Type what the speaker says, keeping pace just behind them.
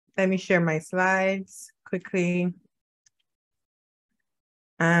Let me share my slides quickly.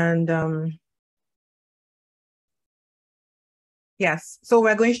 And yes, so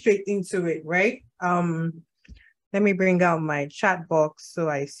we're going straight into it, right? Let me bring out my chat box so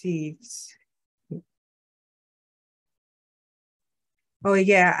I see it. Oh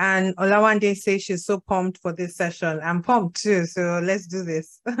yeah, and Olawande says she's so pumped for this session. I'm pumped too, so let's do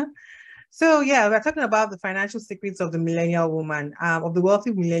this. So yeah, we're talking about the financial secrets of the millennial woman, of the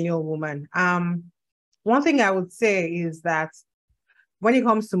wealthy millennial woman. One thing I would say is that when it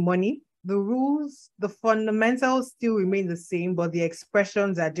comes to money, the rules, the fundamentals still remain the same, but the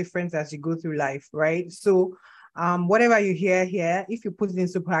expressions are different as you go through life, right? So whatever you hear here, if you put it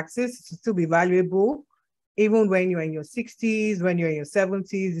into practice, it will still be valuable. Even when you're in your 60s, when you're in your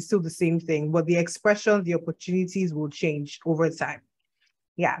 70s, it's still the same thing, but the expressions, the opportunities will change over time.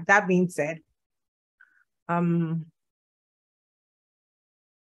 Yeah, that being said, okay,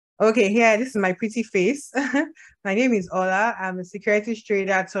 here, this is my pretty face. My name is Ola. I'm a securities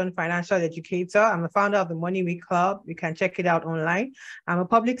trader turned financial educator. I'm a founder of the Money Week Club. You can check it out online. I'm a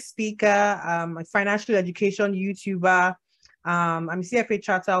public speaker, a financial education YouTuber. I'm a CFA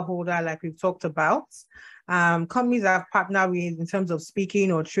charter holder, like we've talked about. Companies I've partnered with in terms of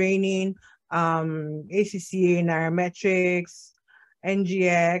speaking or training, ACCA, Nairametrics,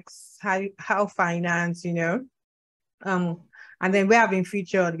 NGX, how finance, you know. And then we have been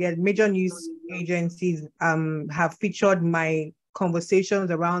featured, major news agencies have featured my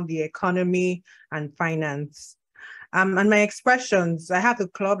conversations around the economy and finance. And my expressions, I have the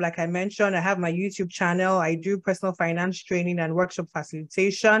club, like I mentioned, I have my YouTube channel, I do personal finance training and workshop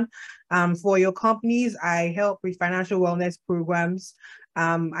facilitation. For your companies, I help with financial wellness programs.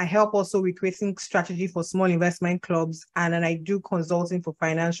 I help also with creating strategy for small investment clubs, and then I do consulting for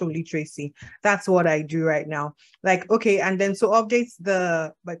financial literacy. That's what I do right now. Like, okay, and then to update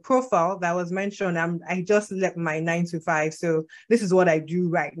my profile that was mentioned, I just left my 9 to 5. So this is what I do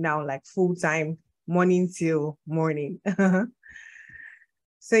right now, like full time, morning till morning.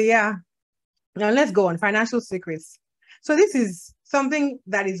 So yeah, now let's go on financial secrets. So this is something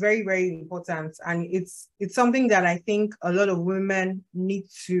that is very, very important. And it's something that I think a lot of women need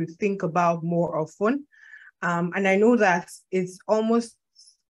to think about more often. And I know that it's almost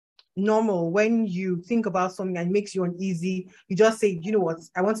normal when you think about something and it makes you uneasy, you just say, you know what,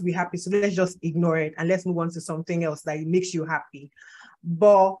 I want to be happy, so let's just ignore it and let's move on to something else that makes you happy.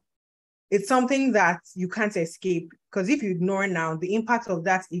 But it's something that you can't escape, because if you ignore now, the impact of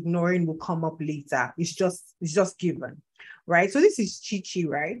that ignoring will come up later. It's just given, right? So this is Chichi,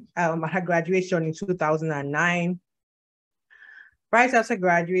 right? At her graduation in 2009. Right after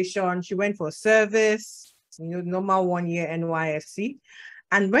graduation, she went for service, normal 1 year NYSC.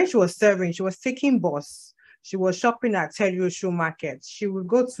 And when she was serving, she was taking bus. She was shopping at Shoe Market. She would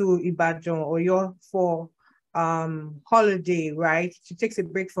go to Ibadan or Oyo for holiday, right? She takes a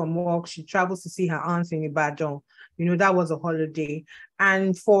break from work. She travels to see her aunts in Ibadan. That was a holiday.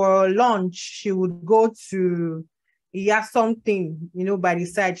 And for lunch, she would go to something, by the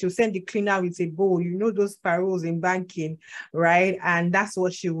side. She'll send the cleaner with a bowl, those paroles in banking, right? And that's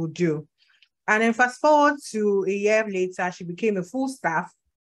what she would do. And then fast forward to a year later, she became a full staff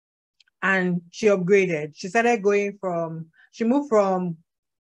and she upgraded. She moved from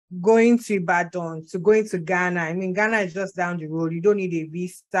going to Ibadan to going to Ghana. I mean, Ghana is just down the road. You don't need a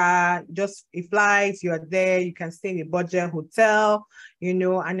visa, just a flight. You're there. You can stay in a budget hotel,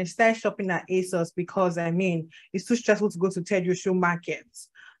 and start shopping at ASOS because, I mean, it's too stressful to go to Shoe Market,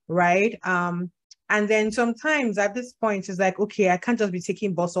 right? And then sometimes at this point, it's like, okay, I can't just be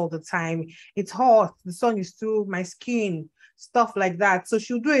taking bus all the time. It's hot. The sun is through my skin, stuff like that. So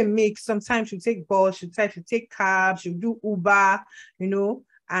she'll do a mix. Sometimes she'll take bus, she'll take cab, she'll do Uber,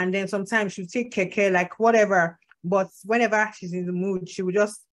 and then sometimes she'll take keke, like whatever. But whenever she's in the mood, she will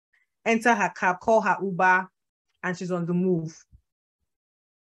just enter her cab, call her Uber, and she's on the move.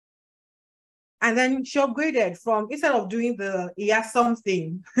 And then she upgraded from, instead of doing the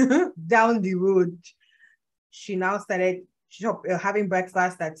something down the road, she now started having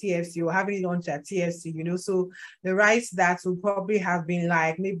breakfast at TFC or having lunch at TFC, so the rice that would probably have been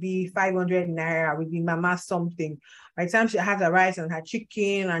like maybe 500 naira would be mama something. By the time she had the rice and her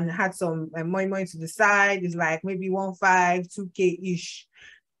chicken and had some moi to the side, it's like maybe 1.5, 2K-ish.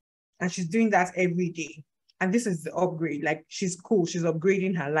 And she's doing that every day. And this is the upgrade. Like, she's cool. She's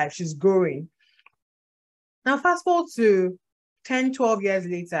upgrading her life. She's growing. Now, fast forward to 10, 12 years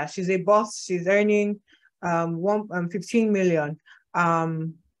later, she's a boss. She's earning 15 million.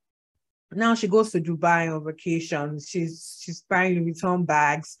 Now she goes to Dubai on vacation. She's buying Louis Vuitton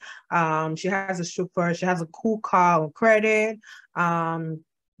bags. She has a chauffeur. She has a cool car on credit.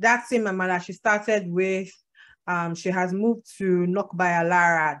 that same amala she started with, she has moved to Knock by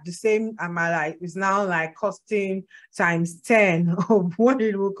Alara. The same amala is now like costing times 10 of what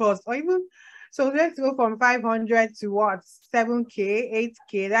it will cost, or even so. Let's go from 500 to what, 7K,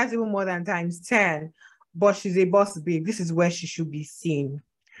 8K. That's even more than times 10. But she's a boss babe. This is where she should be seen.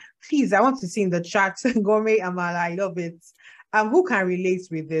 Please, I want to see in the chat. Gourmet amala, I love it. Who can relate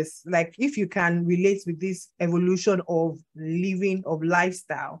with this? Like, if you can relate with this evolution of living, of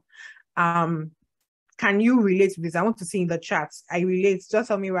lifestyle, can you relate to this? I want to see in the chat. I relate. Just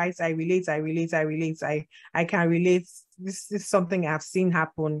tell me, right? I relate. I can relate. This is something I've seen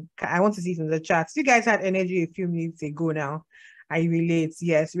happen. I want to see it in the chat. You guys had energy a few minutes ago now. I relate.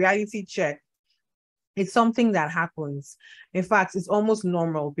 Yes. Reality check. It's something that happens. In fact, it's almost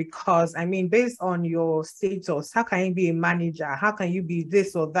normal because, I mean, based on your status, how can you be a manager? How can you be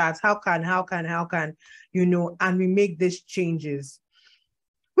this or that? How can, you know, and we make these changes,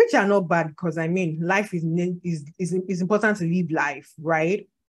 which are not bad because, I mean, life is important to live life, right?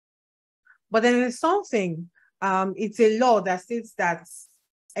 But then there's something, it's a law that states that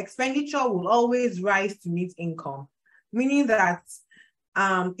expenditure will always rise to meet income, meaning that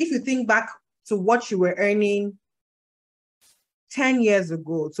if you think back to what you were earning 10 years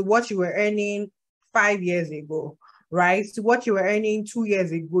ago, to what you were earning 5 years ago, right? To what you were earning 2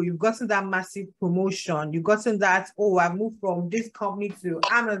 years ago, you've gotten that massive promotion. You've gotten that, oh, I've moved from this company to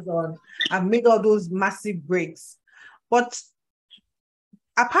Amazon. I've made all those massive breaks. But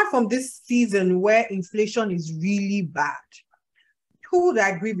apart from this season where inflation is really bad, who would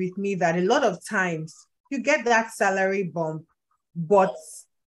agree with me that a lot of times you get that salary bump, but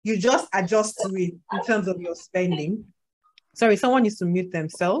you just adjust to it in terms of your spending? Sorry, someone needs to mute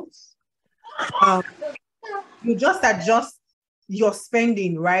themselves. You just adjust your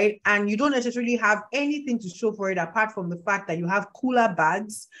spending, right? And you don't necessarily have anything to show for it apart from the fact that you have cooler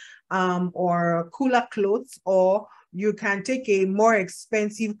bags or cooler clothes, or you can take a more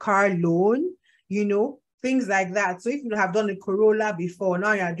expensive car loan, you know, things like that. So if you have done a Corolla before,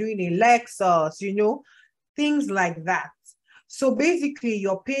 now you're doing a Lexus, you know, things like that. So basically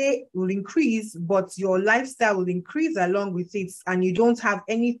your pay will increase, but your lifestyle will increase along with it. And you don't have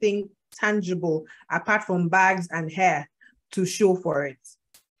anything tangible apart from bags and hair to show for it.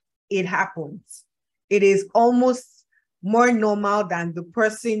 It happens. It is almost more normal than the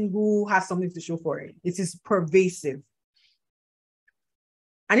person who has something to show for it. It is pervasive.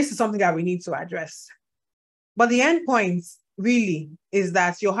 And this is something that we need to address. But the end point really is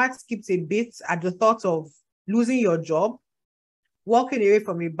that your heart skips a bit at the thought of losing your job, walking away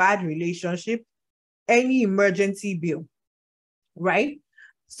from a bad relationship, any emergency bill, right?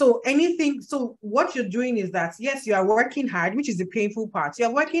 So anything, so what you're doing is that, yes, you are working hard, which is the painful part.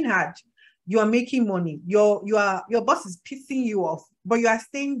 You're working hard, you are making money, your boss is pissing you off, but you are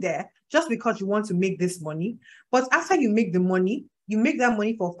staying there just because you want to make this money. But after you make the money, you make that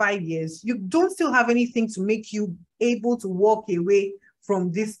money for 5 years, you don't still have anything to make you able to walk away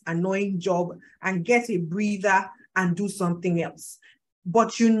from this annoying job and get a breather and do something else.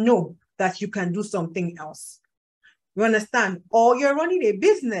 But you know that you can do something else. You understand? Or you're running a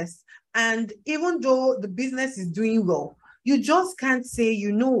business, and even though the business is doing well, you just can't say,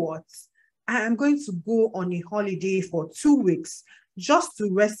 you know what, I am going to go on a holiday for 2 weeks just to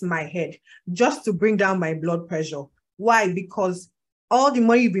rest my head, just to bring down my blood pressure. Why? Because all the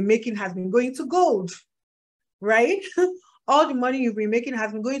money you've been making has been going to gold, right? All the money you've been making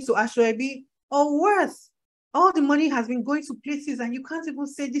has been going to Ashwebi, or worse, all the money has been going to places and you can't even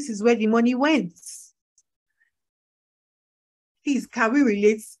say this is where the money went. Please, can we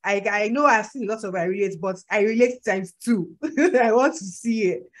relate? I know I've seen lots of I relate, but I relate times 2. I want to see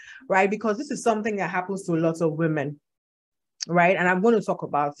it, right? Because this is something that happens to a lot of women, right? And I'm going to talk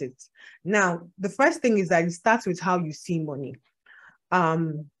about it. Now, the first thing is that it starts with how you see money.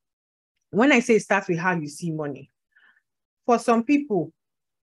 When I say it starts with how you see money, for some people,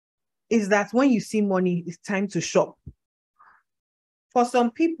 is that when you see money, it's time to shop. For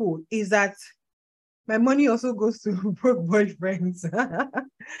some people, is that my money also goes to broke boyfriends.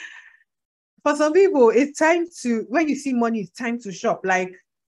 For some people, it's time to, when you see money, it's time to shop. Like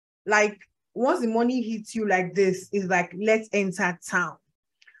once the money hits you like this, it's like, let's enter town.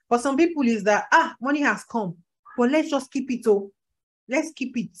 For some people, is that, money has come, but let's just keep it. Oh, let's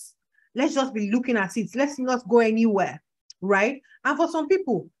keep it. Let's just be looking at it. Let's not go anywhere, right? And for some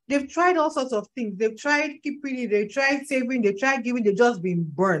people, they've tried all sorts of things. They've tried keeping it, they've tried saving, they've tried giving, they've just been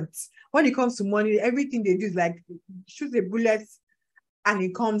burnt. When it comes to money, everything they do is like shoot a bullet and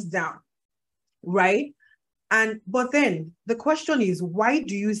it comes down, right? But then the question is, why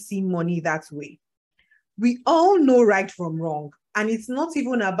do you see money that way? We all know right from wrong. And it's not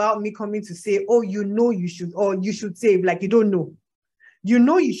even about me coming to say, oh, you should, or you should save, like you don't know.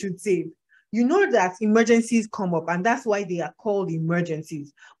 You should save. You know that emergencies come up, and that's why they are called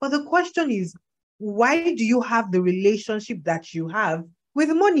emergencies. But the question is, why do you have the relationship that you have with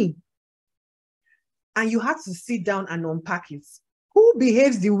money? And you have to sit down and unpack it. Who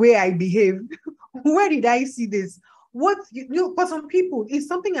behaves the way I behave? Where did I see this? For some people, it's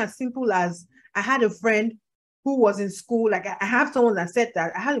something as simple as I had a friend who was in school. Like I have someone that said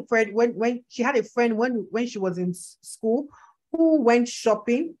that I had a friend when she had a friend when she was in school who went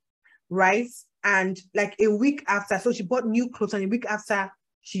shopping, right? And like a week after, so she bought new clothes, and a week after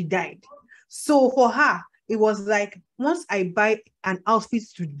she died. So for her, it was like, once I buy an outfit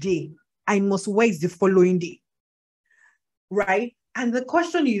today, I must wear it the following day, right? And the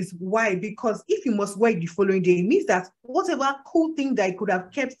question is why? Because if you must wear it the following day, it means that whatever cool thing that I could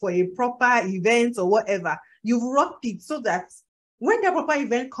have kept for a proper event or whatever, you've wrapped it so that when the proper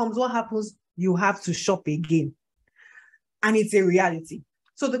event comes, what happens? You have to shop again. And it's a reality.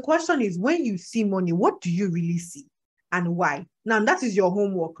 So the question is, when you see money, what do you really see and why? Now, that is your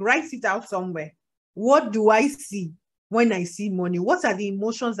homework. Write it out somewhere. What do I see when I see money? What are the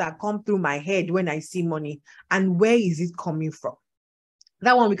emotions that come through my head when I see money? And where is it coming from?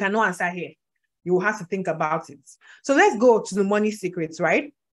 That one we cannot answer here. You will have to think about it. So let's go to the money secrets,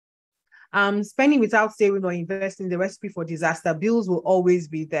 right? Spending without saving or investing, the recipe for disaster. Bills will always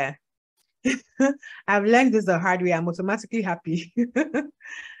be there. I've learned this the hard way. I'm automatically happy.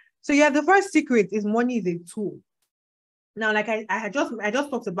 So yeah, the first secret is money is a tool. Now, like I just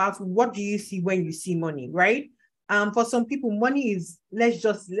talked about, what do you see when you see money, right? For some people, money is let's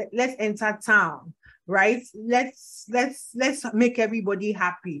enter town, right? Let's make everybody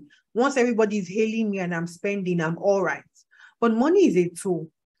happy. Once everybody is hailing me and I'm spending, I'm all right. But money is a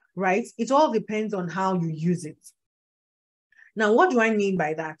tool, right? It all depends on how you use it. Now, what do I mean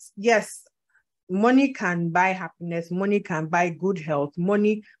by that? Yes, money can buy happiness. Money can buy good health.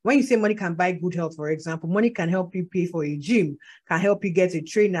 Money, when you say money can buy good health, for example, money can help you pay for a gym, can help you get a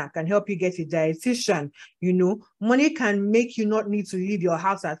trainer, can help you get a dietitian. You know, money can make you not need to leave your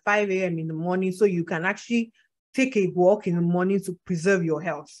house at 5 a.m. in the morning, so you can actually take a walk in the morning to preserve your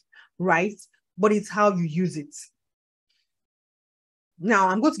health, right? But it's how you use it. Now,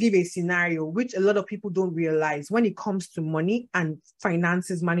 I'm going to give a scenario which a lot of people don't realize when it comes to money and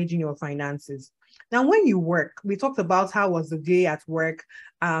finances, managing your finances. Now, when you work, we talked about how was the day at work.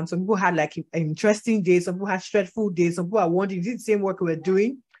 Some people had like an interesting day. Some people had stressful days. Some people are wondering, is it the same work we're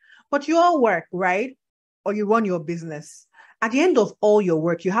doing? But you all work, right? Or you run your business. At the end of all your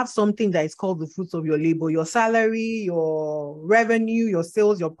work, you have something that is called the fruits of your labor, your salary, your revenue, your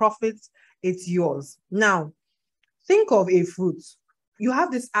sales, your profits. It's yours. Now, think of a fruit. You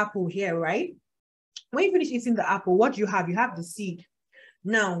have this apple here, right? When you finish eating the apple, what do you have? You have the seed.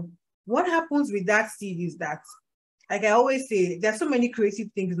 Now, what happens with that seed is that, like I always say, there's so many creative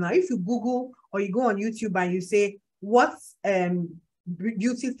things now. If you Google or you go on YouTube and you say, what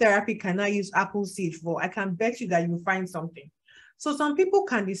beauty therapy can I use apple seed for? I can bet you that you'll find something. So some people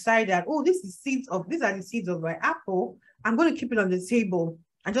can decide that, oh, these are the seeds of my apple. I'm going to keep it on the table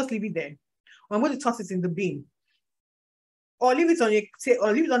and just leave it there. Or I'm going to toss it in the bin. Or leave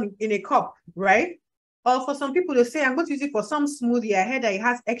it in a cup, right? Or for some people, they say, I'm going to use it for some smoothie. I heard that it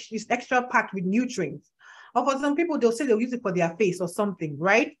has extra packed with nutrients. Or for some people, they'll say they'll use it for their face or something,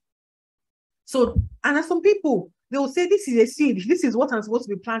 right? So, and some people, they'll say, this is a seed. This is what I'm supposed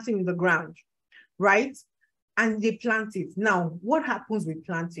to be planting in the ground, right? And they plant it. Now, what happens with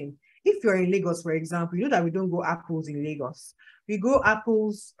planting? If you're in Lagos, for example, you know that we don't grow apples in Lagos. We grow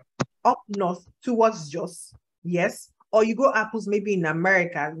apples up north towards Jos, yes? Or you grow apples maybe in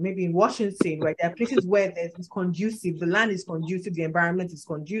America, maybe in Washington, right? There are places where it's conducive, the land is conducive, the environment is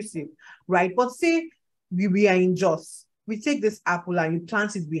conducive, right? But say we are in Jos, we take this apple and you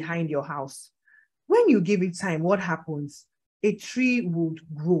plant it behind your house. When you give it time, what happens? A tree would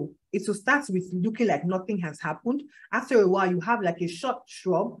grow. It will start with looking like nothing has happened. After a while, you have like a short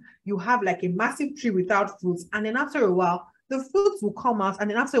shrub, you have like a massive tree without fruits, and then after a while, the fruits will come out, and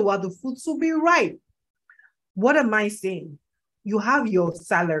then after a while, the fruits will be ripe. What am I saying? You have your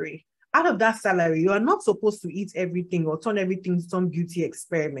salary. Out of that salary, you are not supposed to eat everything or turn everything into some beauty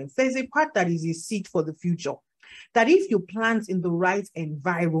experiments. There's a part that is a seed for the future. That if you plant in the right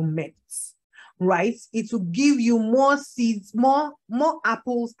environment, right, it will give you more seeds, more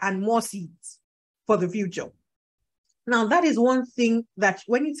apples and more seeds for the future. Now, that is one thing that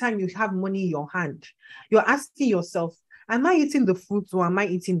anytime you have money in your hand, you're asking yourself, am I eating the fruit or am I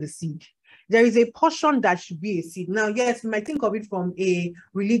eating the seed? There is a portion that should be a seed. Now, yes, you might think of it from a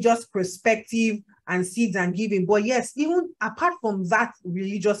religious perspective and seeds and giving. But yes, even apart from that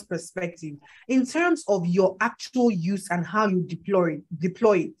religious perspective, in terms of your actual use and how you deploy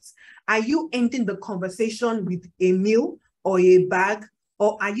it, are you ending the conversation with a meal or a bag?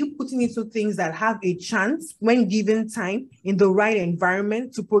 Or are you putting into things that have a chance, when given time, in the right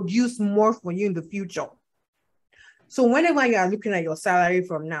environment, to produce more for you in the future? So whenever you are looking at your salary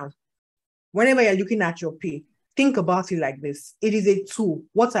from now, whenever you're looking at your pay, think about it like this. It is a tool.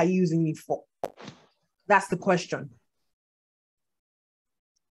 What are you using it for? That's the question.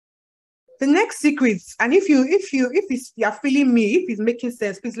 The next secret, and if you're feeling me, if it's making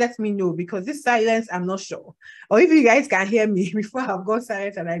sense, please let me know, because this silence, I'm not sure. Or if you guys can hear me before I've gone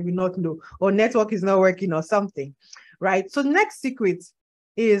silent and I will not know, or network is not working or something, right? So the next secret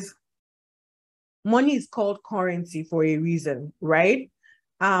is money is called currency for a reason, right?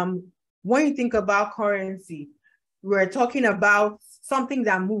 When you think about currency, we're talking about something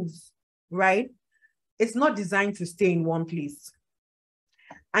that moves, right? It's not designed to stay in one place.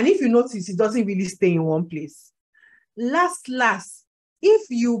 And if you notice, it doesn't really stay in one place. Last, if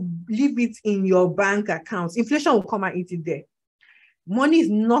you leave it in your bank accounts, inflation will come and eat it there. Money is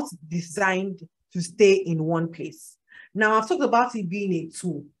not designed to stay in one place. Now, I've talked about it being a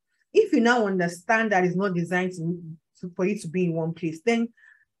tool. If you now understand that it's not designed for it to be in one place, then,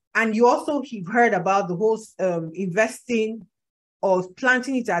 and you also have heard about the whole investing or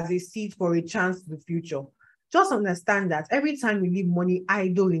planting it as a seed for a chance to the future, just understand that every time you leave money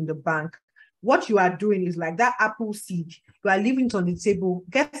idle in the bank, what you are doing is like that apple seed. You are leaving it on the table.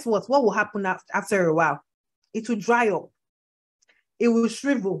 Guess what? What will happen after a while? It will dry up. It will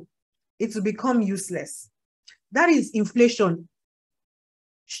shrivel. It will become useless. That is inflation.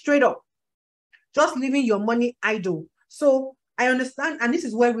 Straight up. Just leaving your money idle. So I understand, and this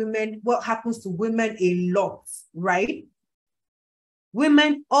is where what happens to women a lot, right?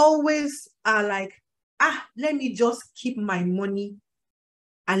 Women always are like, let me just keep my money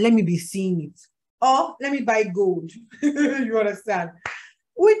and let me be seeing it. Or let me buy gold. You understand?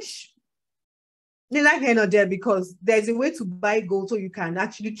 Which they like here or there, because there's a way to buy gold so you can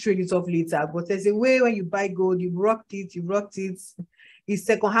actually trade it off later. But there's a way when you buy gold, you've rocked it, it's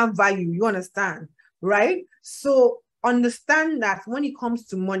second-hand value. You understand? Right? So understand that when it comes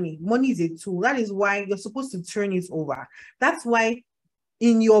to money, money is a tool. That is why you're supposed to turn it over. That's why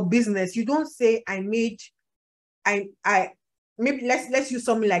in your business, you don't say maybe let's use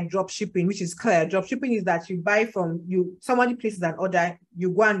something like drop shipping, which is clear. Drop shipping is that you buy from somebody places an order, you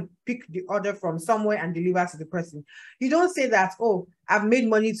go and pick the order from somewhere and deliver to the person. You don't say that, oh, I've made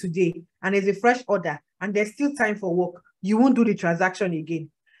money today and there's a fresh order and there's still time for work. You won't do the transaction again.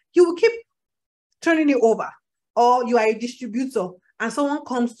 You will keep turning it over. Or you are a distributor and someone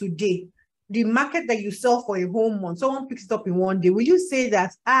comes today, the market that you sell for a whole month, someone picks it up in one day. Will you say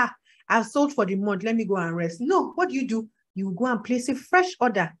that, I've sold for the month, let me go and rest? No, what do? You go and place a fresh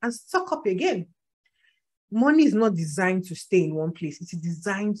order and stock up again. Money is not designed to stay in one place. It is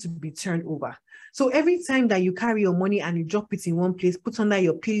designed to be turned over. So every time that you carry your money and you drop it in one place, put under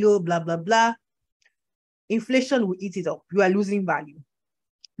your pillow, blah, blah, blah, inflation will eat it up. You are losing value.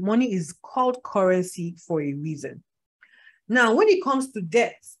 Money is called currency for a reason. Now, when it comes to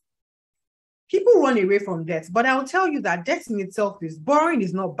debt, people run away from debt, but I'll tell you that debt in itself borrowing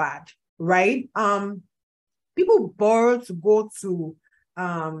is not bad, right? People borrow to go to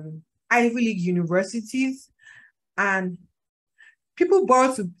Ivy League universities, and people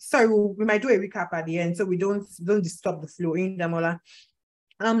borrow to, sorry, we might do a recap at the end so we don't disturb the flow in Damola.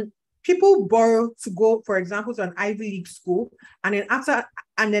 People borrow to go, for example, to an Ivy League school, and then after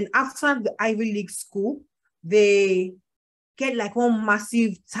the Ivy League school, they get like one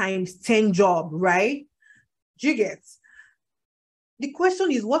massive times 10 job, right? Do you get? The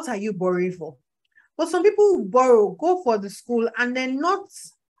question is, what are you borrowing for? But some people borrow, go for the school, and then not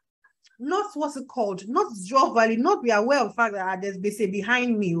what's it called? Not draw value, not be aware of the fact that there's basically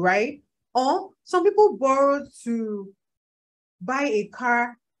behind me, right? Or some people borrow to buy a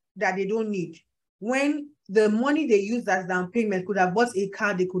car that they don't need, when the money they use as down payment could have bought a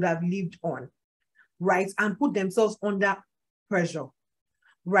car they could have lived on, right? And put themselves under pressure,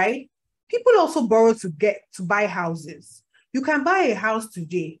 right? People also borrow to buy houses. You can buy a house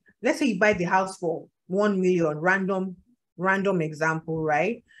today. Let's say you buy the house for 1 million, random example,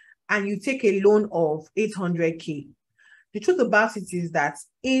 right? And you take a loan of 800K. The truth about it is that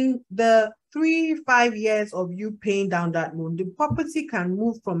in the 3-5 years of you paying down that loan, the property can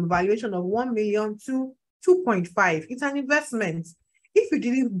move from a valuation of 1 million to 2.5. It's an investment. If you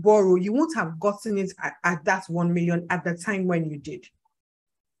didn't borrow, you won't have gotten it at that 1 million at the time when you did.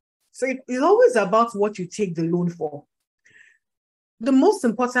 So it's always about what you take the loan for. The most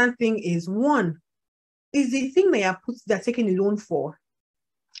important thing is, one, is the thing they're taking a loan for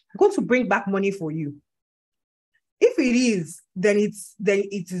going to bring back money for you? If it is, then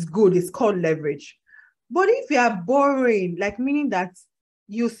it is good. It's called leverage. But if you are borrowing, like meaning that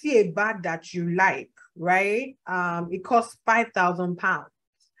you see a bag that you like, right? It costs £5,000.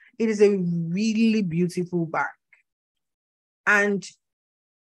 It is a really beautiful bag. And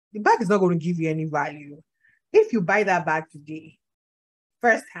the bag is not going to give you any value. If you buy that bag today,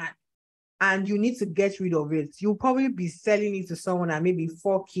 firsthand, and you need to get rid of it, you'll probably be selling it to someone at maybe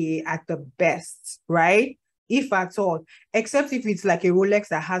 4K at the best, right? If at all, except if it's like a Rolex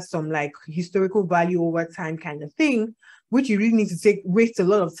that has some like historical value over time kind of thing, which you really need to waste a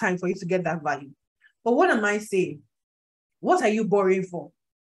lot of time for you to get that value. But what am I saying? What are you borrowing for?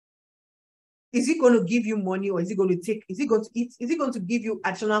 Is it going to give you money, or is it going to give you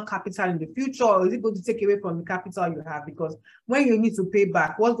additional capital in the future, or is it going to take away from the capital you have? Because when you need to pay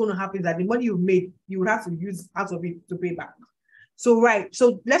back, what's going to happen is that the money you've made, you will have to use out of it to pay back. So, right.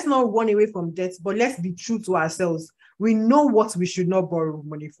 So let's not run away from debt, but let's be true to ourselves. We know what we should not borrow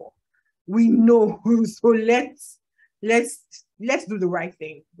money for. We know. So let's do the right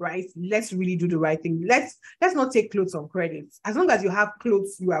thing, right? Let's really do the right thing. Let's not take clothes on credit. As long as you have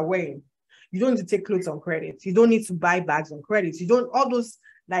clothes you are wearing, you don't need to take clothes on credit. You don't need to buy bags on credit. You don't, all those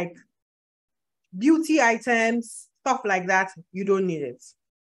like beauty items, stuff like that, you don't need it.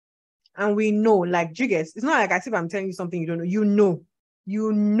 And we know, like jiggers, it's not like as if I'm telling you something you don't know.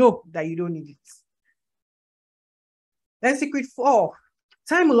 You know that you don't need it. Then secret 4,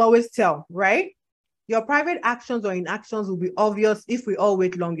 time will always tell, right? Your private actions or inactions will be obvious if we all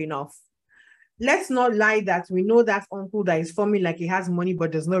wait long enough. Let's not lie that we know that uncle that is forming like he has money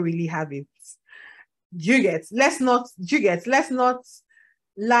but does not really have it. Let's not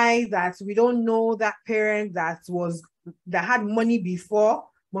lie that we don't know that parent that had money before,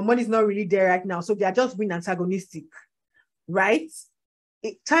 but money is not really there right now. So they are just being antagonistic, right?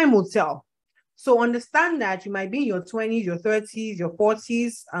 Time will tell. So understand that you might be in your 20s, your 30s, your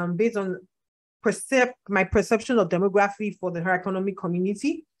 40s, based on my perception of demography for the economic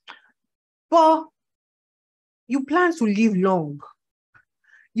community. But you plan to live long.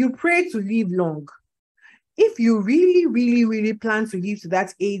 You pray to live long. If you really, really, really plan to live to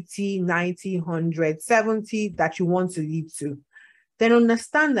that 80, 90, 100, 70 that you want to live to, then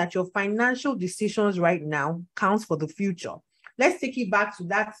understand that your financial decisions right now counts for the future. Let's take it back to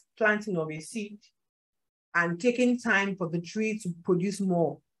that planting of a seed and taking time for the tree to produce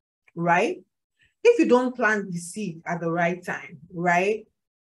more, right? If you don't plant the seed at the right time, right,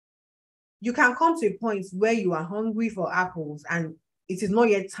 you can come to a point where you are hungry for apples and it is not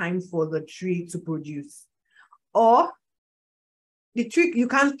yet time for the tree to produce. Or the tree, you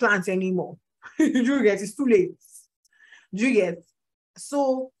can't plant anymore. Do you get? It's too late. Do you get?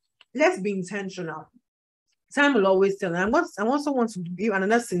 So let's be intentional. Time will always tell. And I also want to give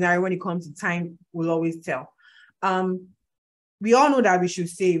another scenario when it comes to time will always tell. We all know that we should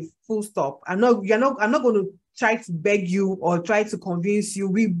save, full stop. I'm not going to try to beg you or try to convince you.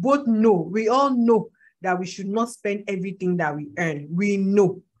 We all know that we should not spend everything that we earn. We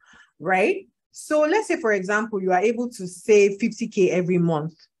know, right? So let's say, for example, you are able to save 50K every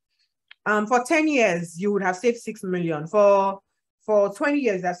month. For 10 years, you would have saved 6 million. For 20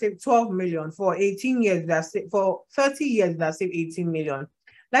 years, that's saved 12 million. For 18 years, for 30 years, that's saved 18 million.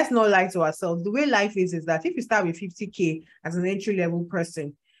 Let's not lie to ourselves. The way life is that if you start with 50K as an entry-level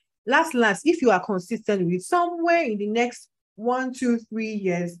person, last, if you are consistent with somewhere in the next 1, 2, 3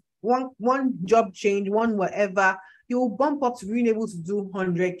 years, one job change, one whatever, you will bump up to being able to do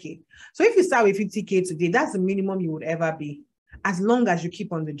 100K. So if you start with 50K today, that's the minimum you would ever be, as long as you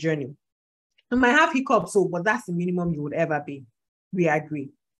keep on the journey. You might have hiccups, but that's the minimum you would ever be. We agree.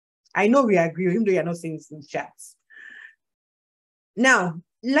 I know we agree, even though you're not saying this in chats. Now,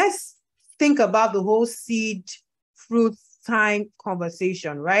 let's think about the whole seed, fruit, time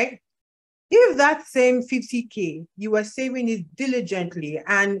conversation, right? If that same 50K, you were saving it diligently,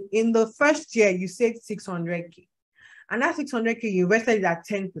 and in the first year, you saved 600K, and that 600K, you invested it at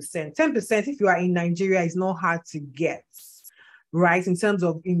 10%. 10%, if you are in Nigeria, is not hard to get, right? In terms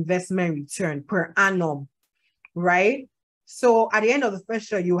of investment return per annum, right? So at the end of the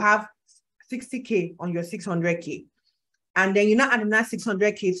first year, you have 60K on your 600K. And then you're not adding that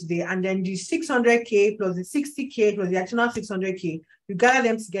 600K today. And then the 600K plus the 60K plus the additional 600K, you gather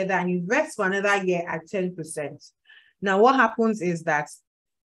them together and invest for another year at 10%. Now, what happens is that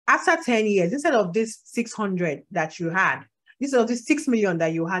after 10 years, instead of this 600 that you had, instead of this 6 million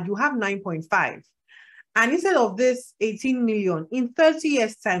that you have 9.5. And instead of this 18 million, in 30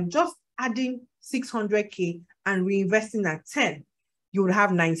 years' time, just adding 600K and reinvesting at 10, you would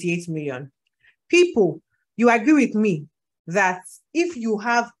have 98 million. People, you agree with me that if you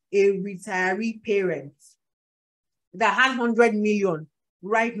have a retiree parent that has 100 million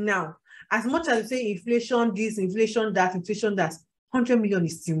right now, as much as you say inflation this, inflation that, 100 million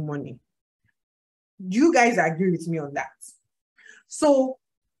is still money. Do you guys agree with me on that? So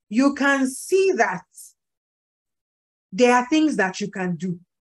you can see that there are things that you can do.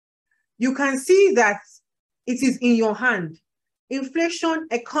 You can see that it is in your hand. Inflation,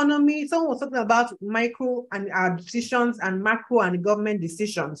 economy, someone was talking about micro and our decisions and macro and government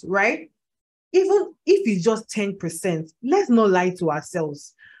decisions, right? Even if it's just 10%, let's not lie to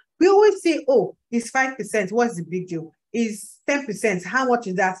ourselves. We always say, oh, it's 5%. What's the big deal? It's 10%. How much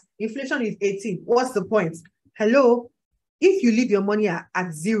is that? Inflation is 18. What's the point? Hello? If you leave your money at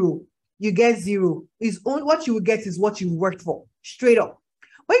zero, you get zero. What you will get is what you worked for, straight up.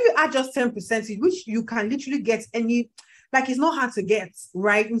 When you add just 10%, which you can literally get any, like it's not hard to get,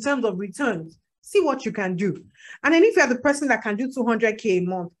 right? In terms of returns, see what you can do. And then if you're the person that can do 200K a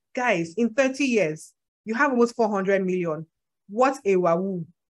month, guys, in 30 years, you have almost 400 million. What a wahoo.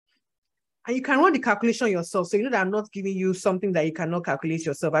 And you can run the calculation yourself. So you know that I'm not giving you something that you cannot calculate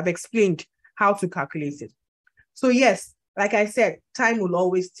yourself. I've explained how to calculate it. So yes, like I said, time will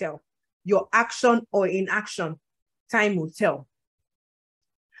always tell. Your action or inaction, time will tell.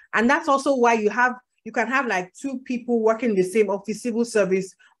 And that's also why you can have like two people working in the same office, civil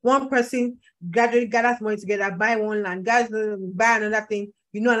service. One person gathers money together, buy one land, guys buy another thing.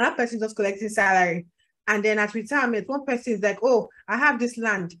 Another person just collecting salary. And then at retirement, one person is like, oh, I have this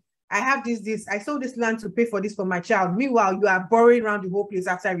land. I have this. I sold this land to pay for this for my child. Meanwhile, you are borrowing around the whole place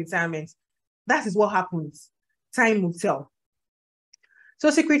after retirement. That is what happens. Time will tell.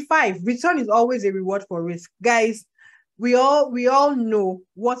 So secret 5, return is always a reward for risk. Guys, we all know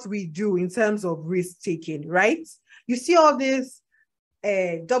what we do in terms of risk taking, right? You see all this,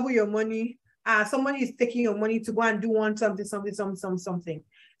 double your money. Somebody is taking your money to go and do something.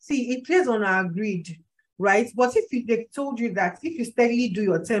 See, it plays on our greed, right? But if they told you that if you steadily do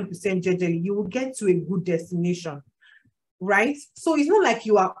your 10% jejely, you will get to a good destination, right? So it's not like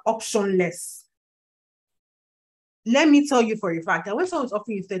you are optionless. Let me tell you for a fact that when someone's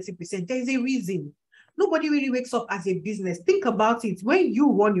offering you 30%, there is a reason. Nobody really wakes up as a business. Think about it. When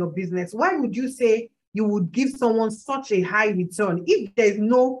you run your business, why would you say you would give someone such a high return if there's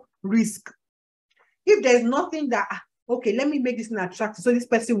no risk? If there's nothing that, okay, let me make this attractive, so this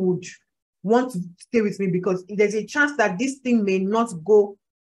person would want to stay with me because there's a chance that this thing may not go.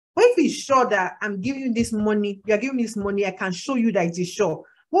 But if it's sure that I'm giving you this money, you're giving me this money, I can show you that it is sure.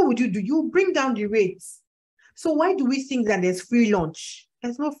 What would you do? You bring down the rates. So why do we think that there's free lunch?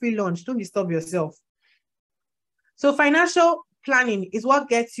 There's no free lunch. Don't disturb yourself. So financial planning is what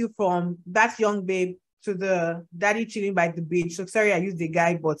gets you from that young babe to the daddy chilling by the beach. So sorry, I used the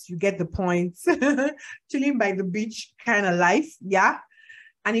guy, but you get the point. Chilling by the beach kind of life, yeah?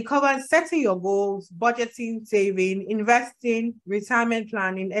 And it covers setting your goals, budgeting, saving, investing, retirement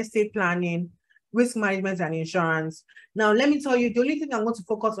planning, estate planning, risk management, and insurance. Now, let me tell you, the only thing I want to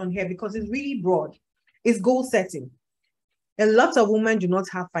focus on here, because it's really broad, is goal setting. A lot of women do not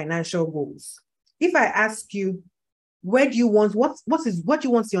have financial goals. If I ask you, where do you want, what do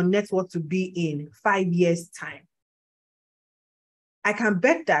you want your net worth to be in 5 years' time? I can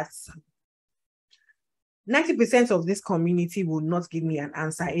bet that 90% of this community will not give me an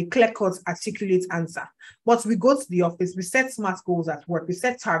answer, a clear-cut, articulate answer. But we go to the office, we set smart goals at work, we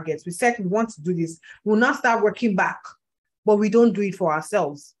set targets, we want to do this. We'll now start working back, but we don't do it for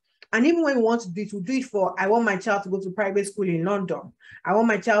ourselves. And even when we want to do it, we'll do it for, I want my child to go to private school in London. I want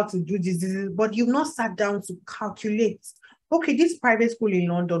my child to do this, but you've not sat down to calculate, okay, this private school in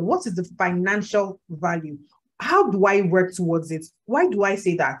London, what is the financial value? How do I work towards it? Why do I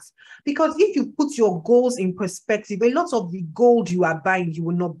say that? Because if you put your goals in perspective, a lot of the gold you are buying, you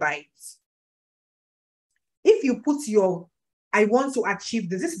will not buy it. If you put your, I want to achieve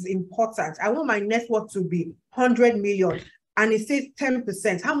this is important. I want my net worth to be 100 million. And it says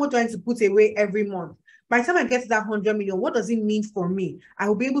 10%. How much do I need to put away every month? By the time I get to that 100 million, what does it mean for me? I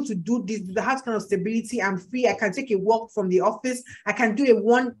will be able to do this, the house kind of stability. I'm free. I can take a walk from the office. I can do a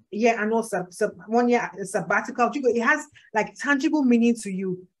 1 year annual 1 year sabbatical. It has like tangible meaning to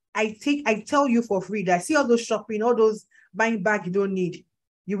you. I tell you for free that I see all those shopping, all those buying back you don't need.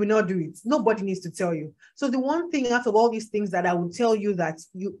 You will not do it. Nobody needs to tell you. So the one thing out of all these things that I will tell you that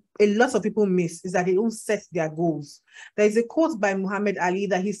a lot of people miss is that they don't set their goals. There is a quote by Muhammad Ali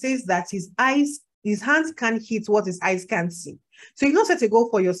that he says that his hands can't hit what his eyes can't see. So you don't set a goal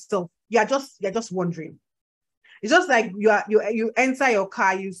for yourself. You're just wondering. It's just like you enter your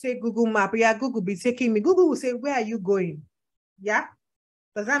car, you say Google Map, yeah, Google be taking me. Google will say, where are you going? Yeah?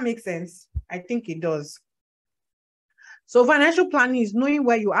 Does that make sense? I think it does. So financial planning is knowing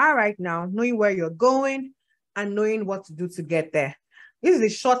where you are right now, knowing where you're going, and knowing what to do to get there. This is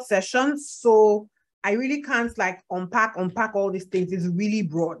a short session, so I really can't like unpack all these things. It's really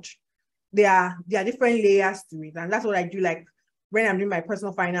broad. There are different layers to it, and that's what I do. Like when I'm doing my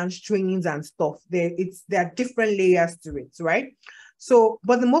personal finance trainings and stuff, there are different layers to it, right? So,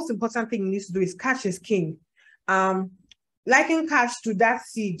 but the most important thing you need to do is cash is king. Liking cash to that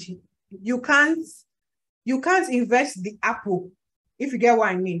seed, you can't invest the apple, if you get what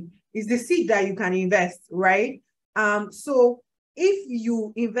I mean. It's the seed that you can invest, right? So if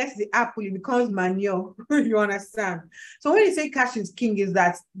you invest the apple, it becomes manure. You understand? So when you say cash is king, is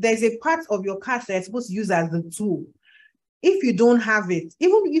that there's a part of your cash that you're supposed to use as the tool. If you don't have it,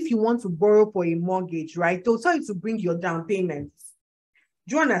 even if you want to borrow for a mortgage, right, they'll tell you to bring your down payments.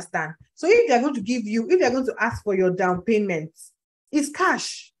 Do you understand? So if they're going to ask for your down payments, it's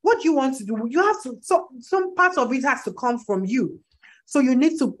cash. What do you want to do? You have to, so some part of it has to come from you. So you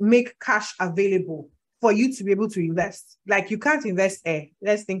need to make cash available for you to be able to invest. Like you can't invest air.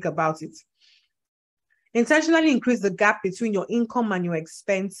 Let's think about it. Intentionally increase the gap between your income and your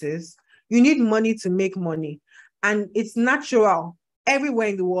expenses. You need money to make money. And it's natural everywhere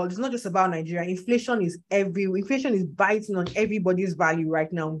in the world. It's not just about Nigeria. Inflation is biting on everybody's value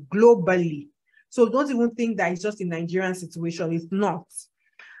right now, globally. So don't even think that it's just a Nigerian situation. It's not.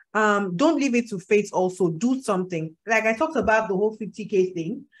 Don't leave it to fate also. Do something. Like I talked about the whole 50K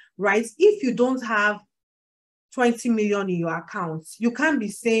thing, right? If you don't have 20 million in your account, you can't be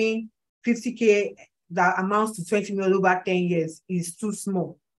saying 50K that amounts to 20 million over 10 years is too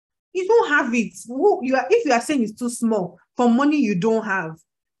small. You don't have it. If you are saying it's too small for money you don't have,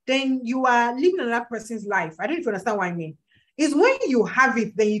 then you are living another person's life. I don't know if you understand what I mean. It's when you have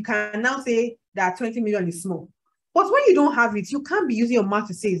it, then you can now say that 20 million is small. But when you don't have it, you can't be using your mouth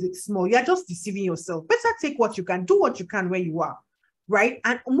to say it's small. You're just deceiving yourself. Better take what you can, do what you can where you are, right?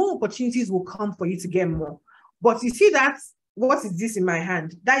 And more opportunities will come for you to get more. But you see that, what is this in my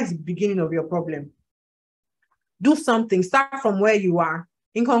hand? That is the beginning of your problem. Do something. Start from where you are.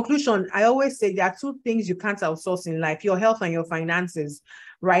 In conclusion, I always say there are two things you can't outsource in life: your health and your finances,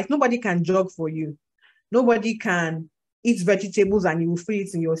 right? Nobody can jog for you. Nobody can eat vegetables and you will feel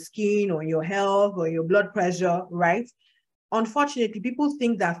it in your skin or your health or your blood pressure, right? Unfortunately, people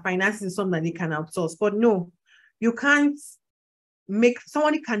think that finance is something that they can outsource, but no, you can't.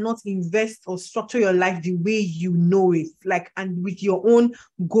 Somebody cannot invest or structure your life the way you know it, like, and with your own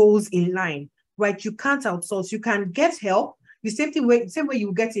goals in line, right? You can't outsource. You can get help the same way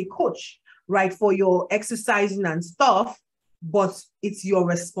you get a coach, right, for your exercising and stuff, but it's your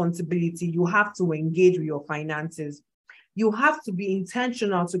responsibility. You have to engage with your finances. You have to be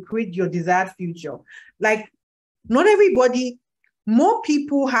intentional to create your desired future. Like, not everybody, more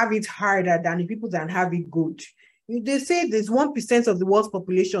people have it harder than the people that have it good. They say there's 1% of the world's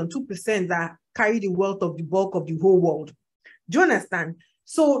population, 2% that carry the wealth of the bulk of the whole world. Do you understand?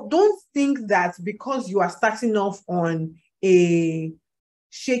 So don't think that because you are starting off on a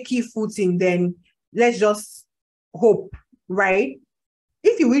shaky footing, then let's just hope, right?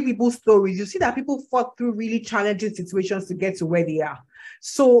 If you read people's stories, you see that people fought through really challenging situations to get to where they are.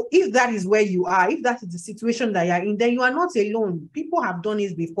 So if that is where you are, if that is the situation that you're in, then you are not alone. People have done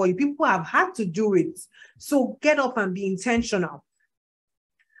this before you. People have had to do it. So get up and be intentional.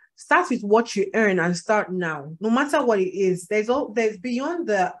 Start with what you earn and start now. No matter what it is, there's beyond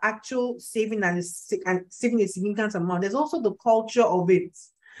the actual saving and saving a significant amount. There's also the culture of it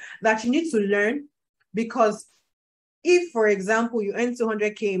that you need to learn, because if, for example, you earn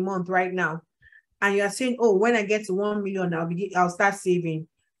 200K a month right now, and you're saying, oh, when I get to 1 million, I'll start saving.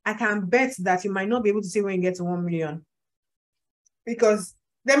 I can bet that you might not be able to save when you get to 1 million. Because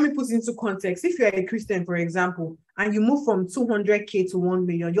let me put it into context. If you're a Christian, for example, and you move from 200K to 1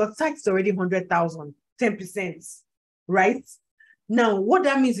 million, your tax is already 100,000, 10%, right? Now, what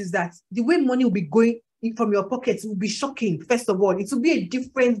that means is that the way money will be going from your pockets will be shocking. First of all, it will be a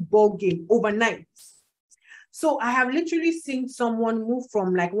different ball game overnight. So I have literally seen someone move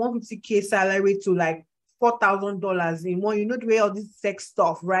from like 150K salary to like $4,000 in one, the way all this sex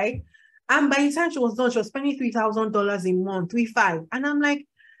stuff, right? And by the time she was done, she was spending $3,000 a month, 3,500. And I'm like,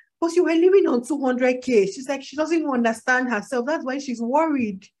 but you were living on 200K. She's like, she doesn't even understand herself. That's why she's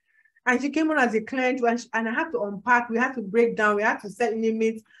worried. And she came on as a client, and I had to unpack, we had to break down, we had to set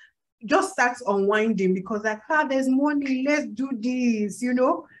limits, just start unwinding, because like, there's money, let's do this,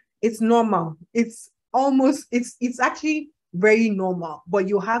 It's normal. It's actually very normal, but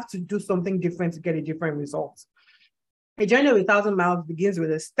you have to do something different to get a different result. A journey of 1,000 miles begins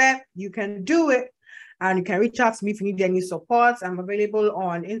with a step. You can do it, and you can reach out to me if you need any support. I'm available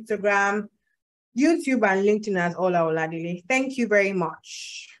on Instagram YouTube and LinkedIn as Oler Oladele. Thank you very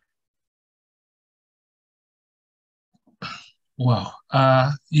much. Wow.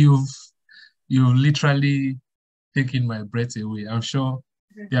 You've literally taken my breath away. I'm sure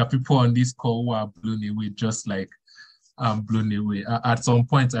there are people on this call who are blown away, just like I'm blown away. At some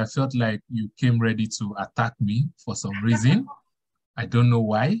point, I felt like you came ready to attack me for some reason. I don't know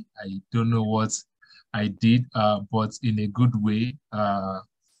why. I don't know what I did, but in a good way.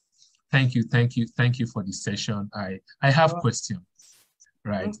 Thank you, thank you, thank you for the session. I have questions,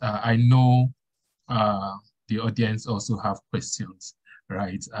 right? I know the audience also have questions,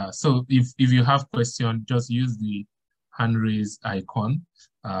 right? So if you have questions, just use the hand raise icon,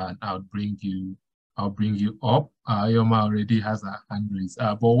 and I'll bring you up. Yoma already has a hand raise.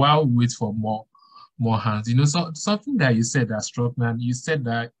 But while we wait for more hands, so something that you said that struck me, and you said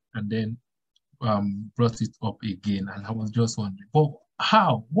that and then brought it up again, and I was just wondering, but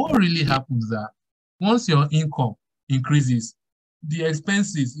how? What really happens that once your income increases, the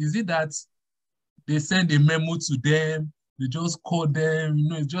expenses, is it that they send a memo to them, they just call them,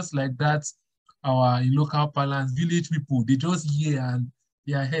 it's just like that. Our local parlance, village people, they just hear and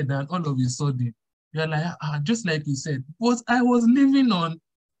they are head, and all of a sudden, they're like, just like you said, but I was living on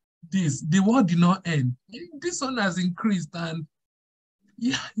this, the world did not end. This one has increased, and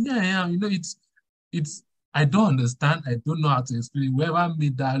yeah, it's, I don't understand, I don't know how to explain. Whoever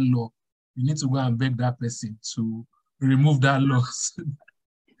made that law, you need to go and beg that person to remove that law.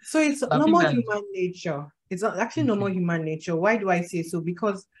 So it's normal human nature. It's actually normal human nature. Why do I say so?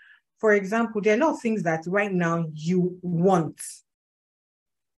 Because, for example, there are a lot of things that right now you want.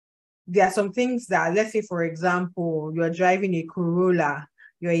 There are some things that, let's say, for example, you're driving a Corolla,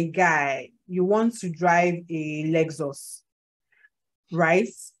 you're a guy, you want to drive a Lexus, right?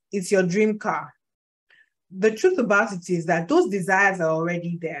 It's your dream car. The truth about it is that those desires are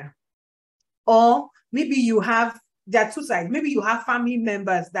already there. Or maybe there are two sides. Maybe you have family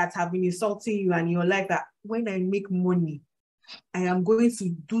members that have been insulting you and you're like that, when I make money, I am going to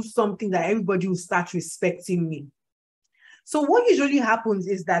do something that everybody will start respecting me. So what usually happens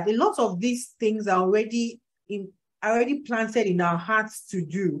is that a lot of these things are already planted in our hearts to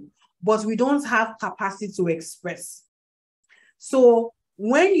do, but we don't have capacity to express. So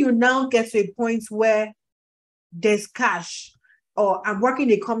when you now get to a point where there's cash, or I'm working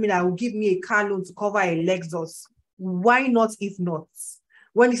in a company that will give me a car loan to cover a Lexus, why not if not?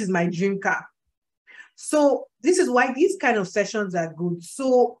 When this is my dream car. So this is why these kind of sessions are good.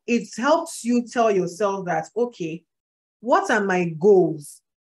 So it helps you tell yourself that, okay, what are my goals?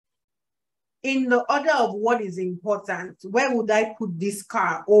 In the order of what is important, where would I put this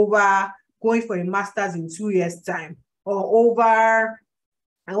car over going for a master's in 2 years' time? Or over,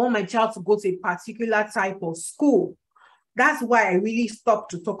 I want my child to go to a particular type of school. That's why I really stopped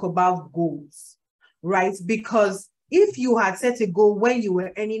to talk about goals, right? Because if you had set a goal when you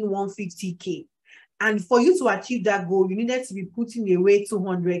were earning 150K, and for you to achieve that goal, you needed to be putting away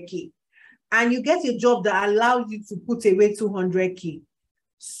 200K, and you get a job that allows you to put away 200K,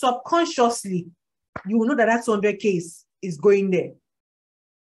 subconsciously, you will know that that 200K is going there.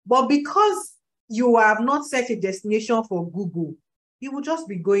 But because you have not set a destination for Google, you will just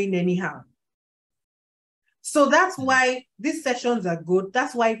be going anyhow. So that's why these sessions are good.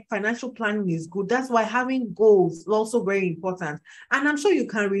 That's why financial planning is good. That's why having goals is also very important. And I'm sure you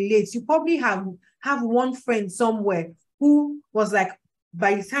can relate. You probably have one friend somewhere who was like,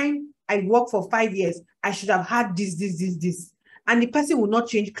 by the time I work for 5 years, I should have had this. And the person will not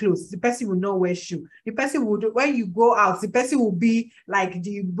change clothes. The person will not wear shoes. The person would, when you go out, the person will be like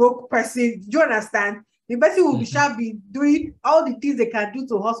the broke person. Do you understand? The person will shall be doing all the things they can do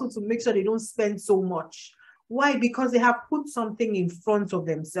to hustle to make sure they don't spend so much. Why? Because they have put something in front of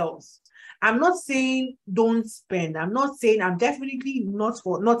themselves. I'm not saying don't spend. I'm definitely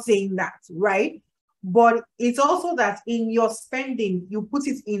not saying that, right? But it's also that in your spending, you put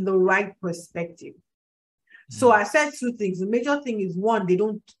it in the right perspective. So I said two things. The major thing is, one, you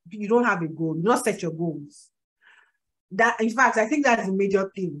don't have a goal. You not set your goals. That, in fact, I think that's the major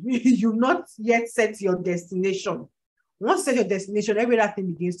thing. You've not yet set your destination. Once you set your destination, every other thing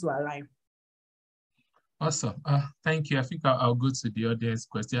begins to align. Awesome. Thank you. I think I'll go to the audience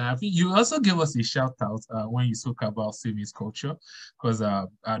question. I think you also gave us a shout out when you spoke about savings culture, because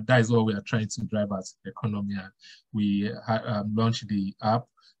that is what we are trying to drive as the economy. And we launched the app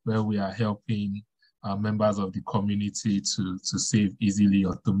where we are helping members of the community to save easily,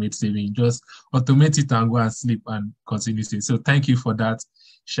 automate saving, just automate it and go and sleep and continue saving. So thank you for that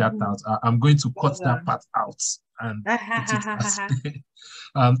shout out. I'm going to cut that part out and put it as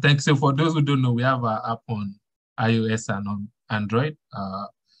thanks. So for those who don't know, we have our app on iOS and on Android.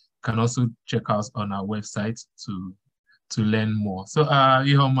 can also check us on our website to learn more. So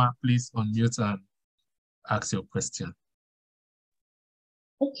Ihoma, please unmute and ask your question.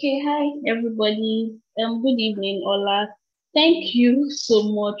 Okay, hi everybody. Good evening, Ola. Thank you so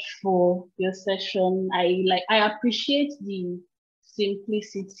much for your session. I appreciate the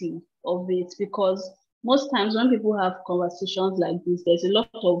simplicity of it, because most times when people have conversations like this, there's a lot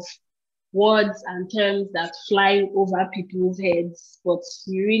of words and terms that fly over people's heads, but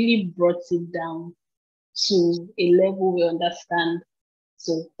you really brought it down to a level we understand.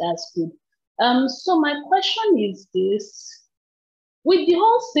 So that's good. So my question is this. With the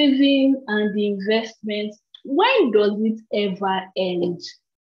whole saving and the investment, when does it ever end?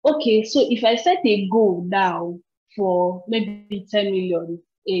 Okay, so if I set a goal now for maybe 10 million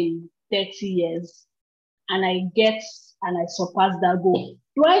in 30 years, and I surpass that goal,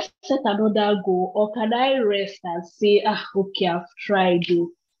 do I set another goal, or can I rest and say, okay, I've tried it?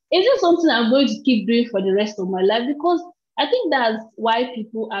 Is it something I'm going to keep doing for the rest of my life? Because I think that's why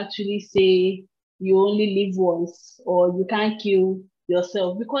people actually say you only live once, or you can't kill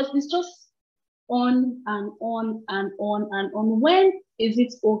yourself, because it's just on and on and on and on. When is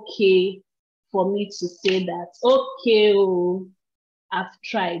it okay for me to say that, okay, I've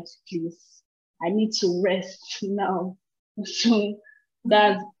tried, please, I need to rest now? So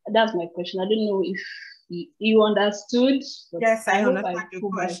that's my question. I don't know if you understood. Yes, I understand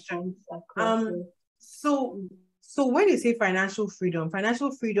your question. So when you say financial freedom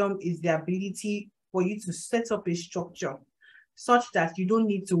is the ability for you to set up a structure such that you don't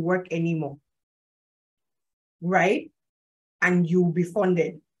need to work anymore, right? And you'll be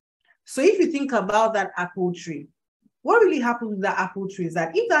funded. So if you think about that apple tree, what really happens with that apple tree is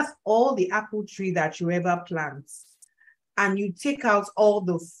that if that's all the apple tree that you ever plant, and you take out all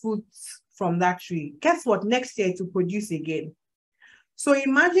the fruits from that tree, guess what? Next year to produce again. So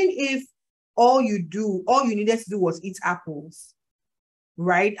imagine if all you needed to do was eat apples,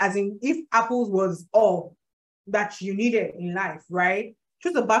 right? As in, if apples was all that you needed in life, right?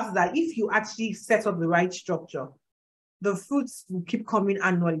 Truth about it that if you actually set up the right structure, the fruits will keep coming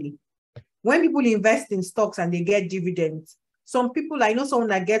annually. When people invest in stocks and they get dividends, some people, I know someone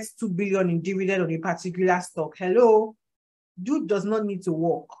that gets 2 billion in dividend on a particular stock. Hello, dude does not need to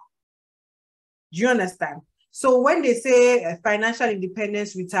work. Do you understand? So when they say financial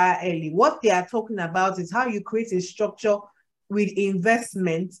independence, retire early, what they are talking about is how you create a structure with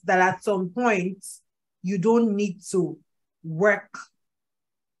investments that at some point you don't need to work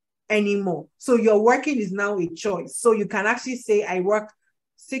anymore. So your working is now a choice. So you can actually say, I work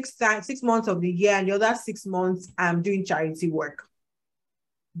 6 months of the year, and the other 6 months I'm doing charity work.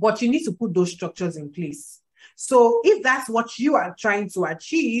 But you need to put those structures in place. So if that's what you are trying to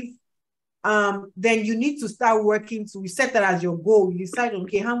achieve, then you need to start working to set that as your goal. You decide,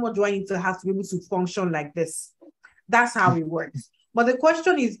 okay, how much do I need to have to be able to function like this? That's how it works. But the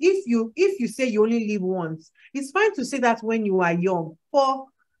question is, if you say you only live once, it's fine to say that when you are young, but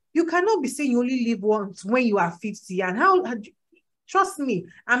you cannot be saying you only live once when you are 50. And trust me,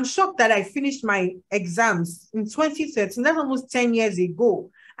 I'm shocked that I finished my exams in 2013. That's almost 10 years ago.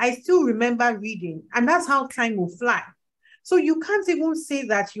 I still remember reading, and that's how time will fly. So you can't even say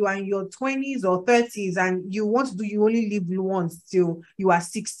that you are in your 20s or 30s and you only live once till you are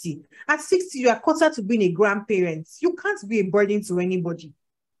 60. At 60, you are closer to being a grandparent. You can't be a burden to anybody.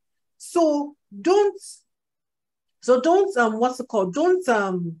 So don't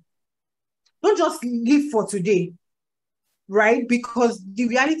just live for today, right? Because the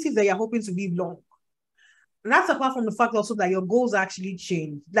reality is that you're hoping to live long. And that's apart from the fact also that your goals actually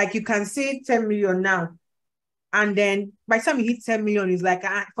change. Like you can say 10 million now, and then by the time you hit 10 million, it's like,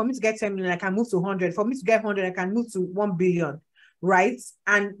 for me to get 10 million, I can move to 100. For me to get 100, I can move to 1 billion, right?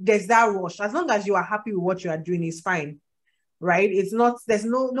 And there's that rush. As long as you are happy with what you are doing, it's fine, right? It's not,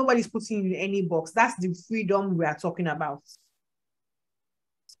 nobody's putting you in any box. That's the freedom we are talking about.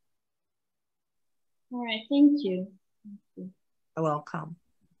 All right, thank you. You're welcome.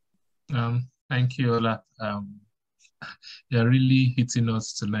 Thank you, Ola. You're really hitting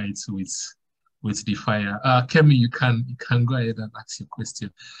us tonight with the fire. Kemi, you can go ahead and ask your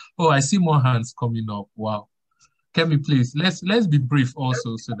question. Oh, I see more hands coming up. Wow. Kemi, please, let's be brief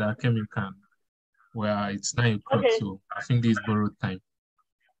also so that Kemi can. Well, it's 9 o'clock, okay. So I think this is borrowed time.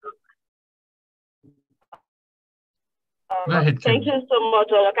 Go ahead, Kemi. Thank you so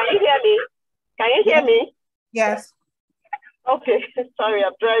much, Ola. Can you hear me? Can you hear me? Yes. Okay, sorry,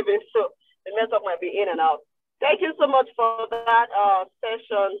 I'm driving, so the network might be in and out. Thank you so much for that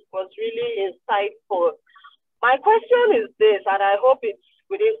session. It was really insightful. My question is this, and I hope it's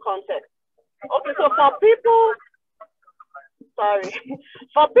within context. Okay, so for people sorry.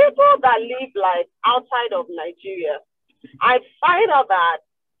 For people that live like outside of Nigeria, I find out that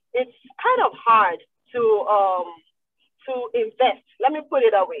it's kind of hard to invest. Let me put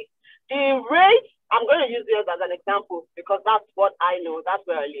it away. The rate, I'm going to use this as an example because that's what I know. That's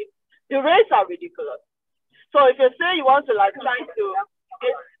where I live. The rates are ridiculous. So if you say you want to like try to,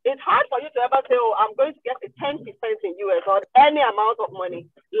 it's hard for you to ever say, oh, I'm going to get a 10% in US or any amount of money.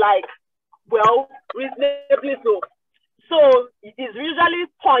 Like, well, reasonably so. So it's usually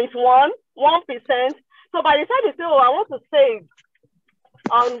 0.1, 1%. So by the time you say, oh, I want to save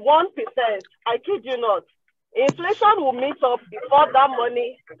on 1%, I kid you not, inflation will meet up before that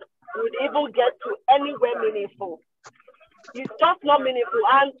money would even get to anywhere meaningful. It's just not meaningful.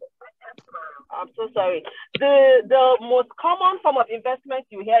 And I'm so sorry. The most common form of investment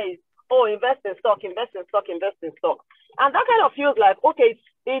you hear is, oh, invest in stock, invest in stock, invest in stock. And that kind of feels like, okay,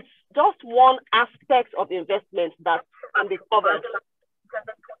 it's just one aspect of investment that can be covered.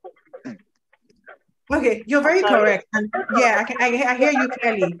 Okay, you're very correct. And yeah, I hear you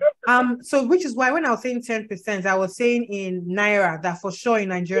clearly. So which is why when I was saying 10%, I was saying in Naira that for sure in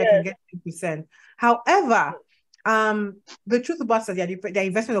Nigeria can get 10%. However, the truth about it, there are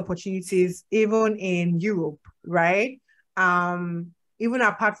investment opportunities even in Europe, right? Even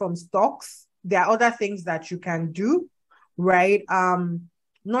apart from stocks, there are other things that you can do, right?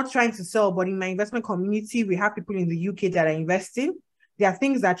 Not trying to sell, but in my investment community, we have people in the UK that are investing. There are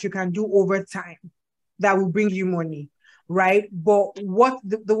things that you can do over time that will bring you money, right? But what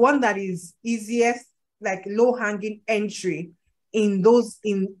the one that is easiest, like low-hanging entry in those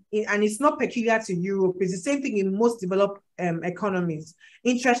and it's not peculiar to Europe, it's the same thing in most developed economies.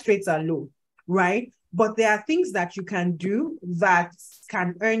 Interest rates are low, right? But there are things that you can do that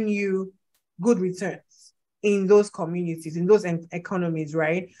can earn you good returns in those communities, in those economies,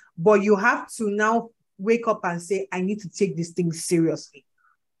 right? But you have to now wake up and say, I need to take this thing seriously.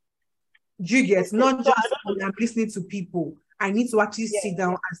 Do you get? Not just I'm listening to people. I need to actually sit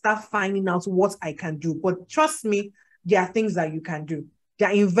down and start finding out what I can do. But trust me, there are things that you can do. There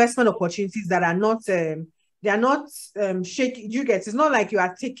are investment opportunities that are not shaky. Do you get? It's not like you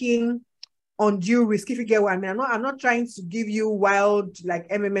are taking undue risk, if you get what I mean. I'm not trying to give you wild like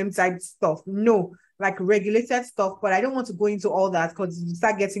MMM type stuff. No, like regulated stuff, but I don't want to go into all that because you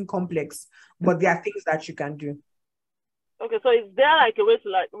start getting complex. But there are things that you can do. Okay, so is there like a way to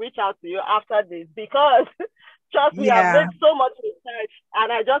like reach out to you after this? Because trust me, I've made so much research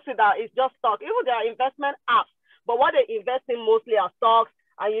and I just see that it's just stock. Even there are investment apps, but what they invest in mostly are stocks.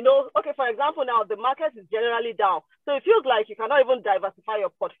 And you know, okay, for example, now the market is generally down. So it feels like you cannot even diversify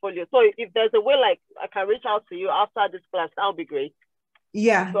your portfolio. So if there's a way like I can reach out to you after this class, that would be great.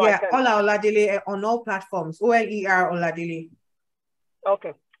 Yeah, so Oler Oladele on all platforms. Oler Oladele.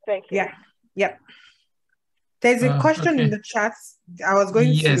 Okay, thank you. Yeah, yep. There's a question in the chat. I was going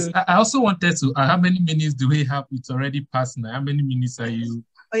to. Yes, I also wanted to. How many minutes do we have? It's already past now. How many minutes are you?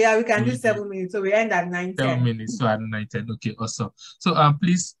 Oh yeah, we can do 7 minutes. So we end at 9:10. 7 minutes. So at 9:10. Okay, awesome. So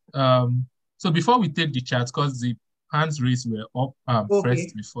please, so before we take the chat, because the hands raised were up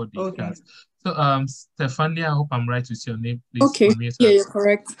first before the chat. So Stephanie, I hope I'm right with your name. Please. Okay. Yeah, you're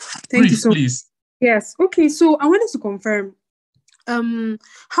correct. Thank you so much. Please. Yes. Okay. So I wanted to confirm.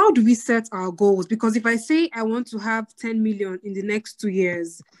 How do we set our goals? Because if I say I want to have 10 million in the next 2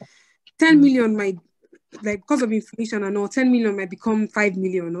 years, 10 million might, like, because of inflation and all, 10 million might become 5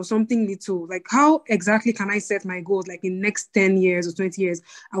 million or something little. Like, how exactly can I set my goals? Like in next 10 years or 20 years,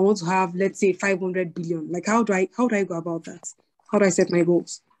 I want to have, let's say, 500 billion. Like, how do I go about that? How do I set my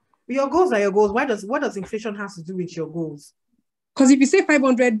goals? Your goals are your goals. What does inflation have to do with your goals? Because if you say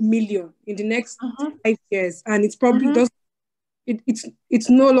 500 million in the next 5 years, and it's probably just it's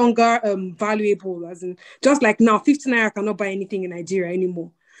no longer valuable, as in just like now 50 naira cannot buy anything in Nigeria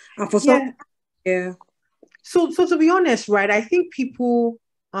anymore. And for some so to be honest, right, I think people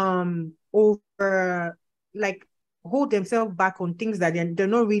over like hold themselves back on things that they're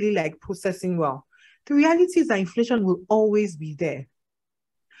not really like processing well. The reality is that inflation will always be there.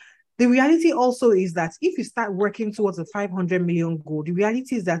 The reality also is that if you start working towards a 500 million goal, the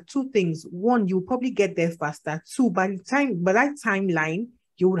reality is that two things. One, you'll probably get there faster. Two, by that timeline,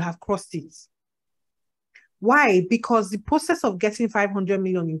 you would have crossed it. Why? Because the process of getting 500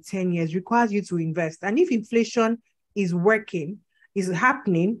 million in 10 years requires you to invest. And if inflation is working, is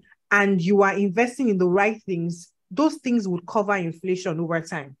happening, and you are investing in the right things, those things would cover inflation over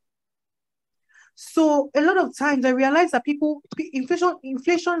time. So a lot of times I realize that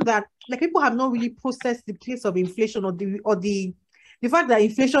inflation that like people have not really processed the place of inflation or the fact that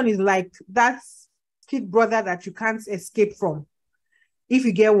inflation is like that kid brother that you can't escape from, if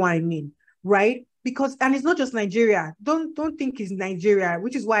you get what I mean, right? Because, and it's not just Nigeria. Don't think it's Nigeria,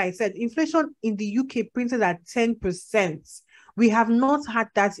 which is why I said inflation in the UK printed at 10%. We have not had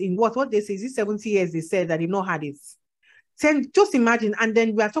that in what they say, is it 70 years they said that they've not had it. 10, just imagine. And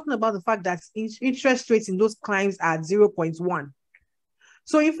then we are talking about the fact that interest rates in those climes are 0.1.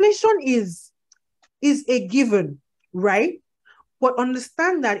 So inflation is a given, right? But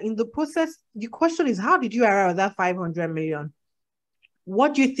understand that in the process, the question is, how did you arrive at that 500 million?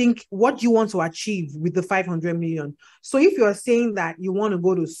 What do you think, what do you want to achieve with the 500 million? So if you're saying that you want to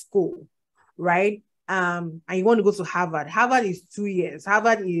go to school, right? And you want to go to Harvard. Harvard is 2 years.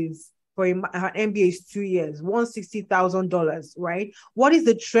 Harvard is, for an MBA is 2 years, $160,000, right? What is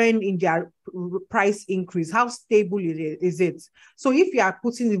the trend in their price increase? How stable is it? So if you are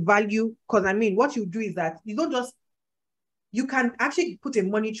putting the value, because I mean, what you do is that you don't just, you can actually put a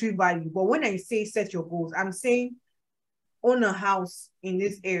monetary value. But when I say set your goals, I'm saying own a house in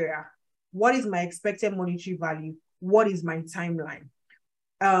this area. What is my expected monetary value? What is my timeline?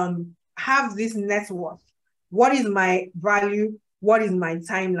 Have this net worth. What is my value? What is my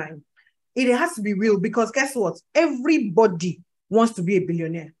timeline? It has to be real, because guess what? Everybody wants to be a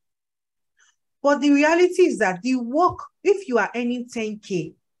billionaire. But the reality is that the work, if you are earning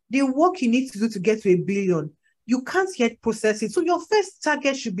 10K, the work you need to do to get to $1 billion, you can't yet process it. So your first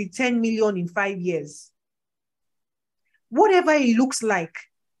target should be 10 million in 5 years. Whatever it looks like.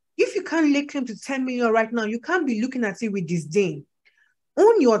 If you can't lay claim to 10 million right now, you can't be looking at it with disdain.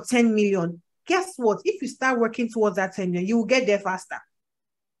 Own your 10 million. Guess what? If you start working towards that 10 million, you will get there faster.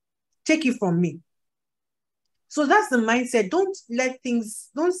 Take it from me. So that's the mindset. Don't let things,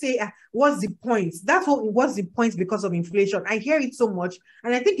 don't say, what's the point? What's the point because of inflation? I hear it so much,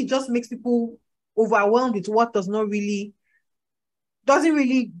 and I think it just makes people overwhelmed with what doesn't really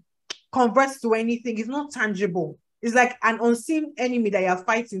convert to anything. It's not tangible. It's like an unseen enemy that you're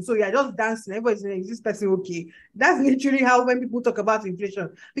fighting. So you're just dancing. Everybody's saying, is this person okay? That's literally how when people talk about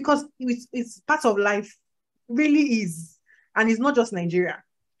inflation, because it's part of life, really is. And it's not just Nigeria.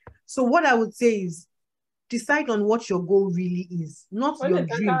 So what I would say is, decide on what your goal really is, not your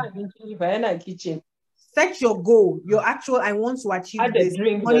dream. Set your goal, your actual, I want to achieve this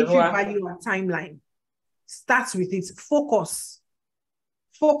monetary value or timeline. Start with it. Focus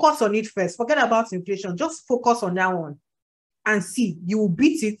on it first. Forget about inflation. Just focus on that one and see. You will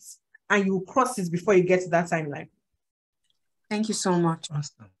beat it and you will cross it before you get to that timeline. Thank you so much.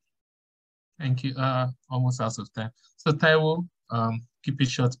 Awesome. Thank you. Almost out of time. So Taiwo, keep it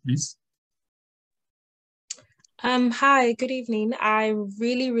short, please. Hi, good evening. I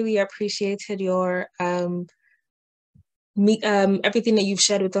really appreciated your everything that you've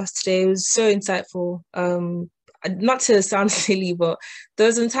shared with us today. It was so insightful. Not to sound silly, but there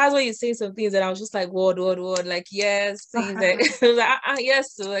was some times where you say some things and I was just like, word, like, yes, please. Like, I was like,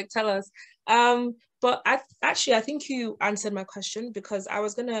 yes, so like, tell us. But I think you answered my question, because I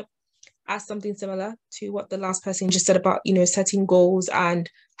was gonna ask something similar to what the last person just said about, setting goals and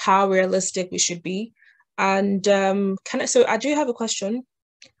how realistic we should be. And so I do have a question.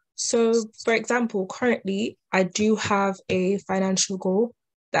 So for example, currently I do have a financial goal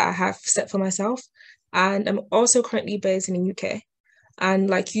that I have set for myself. And I'm also currently based in the UK. And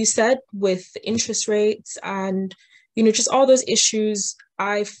like you said, with interest rates and, just all those issues,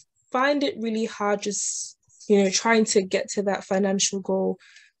 I find it really hard just, trying to get to that financial goal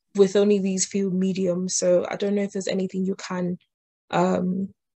with only these few mediums. So I don't know if there's anything you can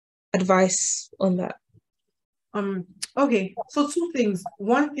advise on that. Okay, so two things.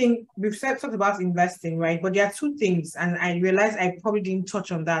 One thing, we've talked about investing, right? But there are two things, and I realized I probably didn't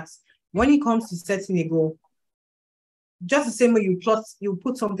touch on that. When it comes to setting a goal, just the same way you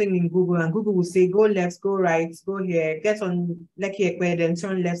put something in Google and Google will say, go left, go right, go here, get on Lekki Ekpe, then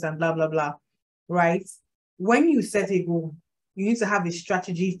turn left and blah, blah, blah, right? When you set a goal, you need to have a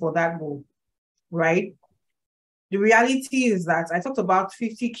strategy for that goal, right? The reality is that I talked about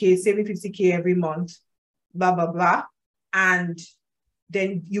 50K, saving 50K every month, blah, blah, blah, and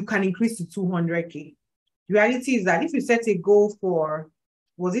then you can increase to 200K. The reality is that if you set a goal for,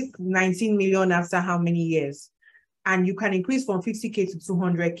 was it 19 million after how many years? And you can increase from 50K to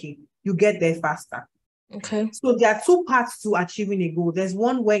 200K, you get there faster. Okay. So there are two parts to achieving a goal. There's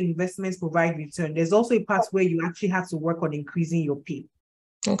one where investments provide return. There's also a part where you actually have to work on increasing your pay.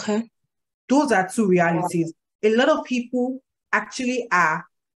 Okay. Those are two realities. A lot of people actually are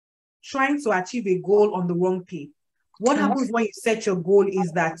trying to achieve a goal on the wrong pay. What happens when you set your goal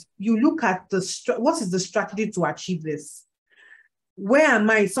is that you look at what is the strategy to achieve this? Where am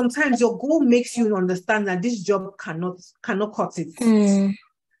I? Sometimes your goal makes you understand that this job cannot cut it.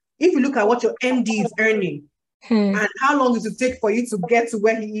 If you look at what your MD is earning and how long it will take for you to get to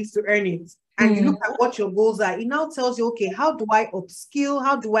where he is to earn it, and you look at what your goals are, it now tells you, okay, how do I upskill?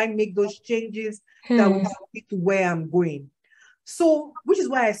 How do I make those changes that will help me to where I'm going? So, which is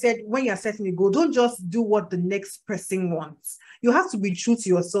why I said, when you're setting a goal, don't just do what the next person wants. You have to be true to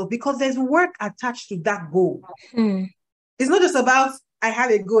yourself, because there's work attached to that goal. It's not just about, I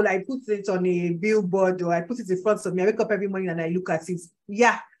have a goal, I put it on a billboard, or I put it in front of me, I wake up every morning and I look at it.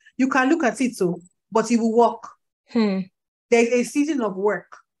 Yeah, you can look at it, but it will work. There's a season of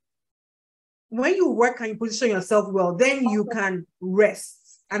work. When you work and you position yourself well, then you can rest.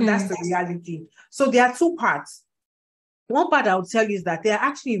 And that's the reality. So there are two parts. One part I'll tell you is that there are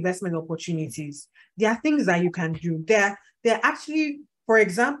actually investment opportunities. There are things that you can do. There are actually, for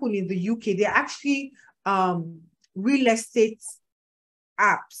example, in the UK, there are actually real estate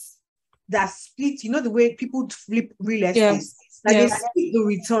apps that split, you know, the way people flip real estate. They split the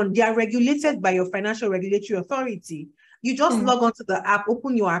return. They are regulated by your financial regulatory authority. You just log onto the app,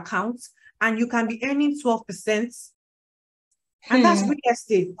 open your account, and you can be earning 12%. And that's real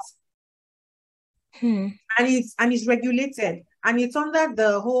estate. And it's regulated. And it's under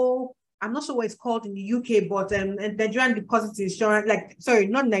the whole, I'm not sure what it's called in the UK, but Nigerian deposit insurance, like, sorry,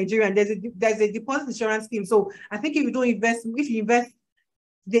 not Nigerian, there's a deposit insurance scheme. So I think if you don't invest, if you invest,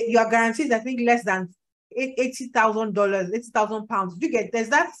 you are guaranteed, I think, less than $80,000, £80,000. You get, there's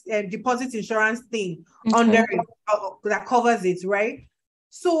that deposit insurance thing under it that covers it, right?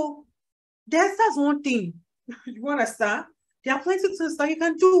 So that's one thing. You understand? There are plenty of things that you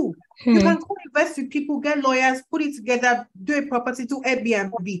can do. You can co-invest with people, get lawyers, put it together, do a property, do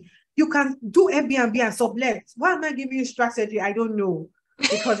Airbnb. You can do Airbnb and sublet. Why am I giving you strategy? I don't know.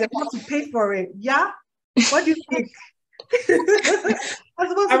 Because they want to pay for it. Yeah? What do you think? I'm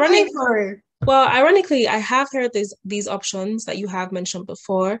supposed to pay for it. Well, ironically, I have heard these options that you have mentioned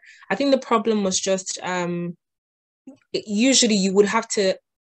before. I think the problem was just usually you would have to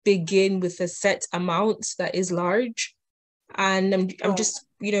begin with a set amount that is large. And I'm just,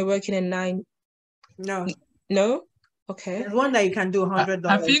 working in 9. No? Okay. There's one that you can do $100.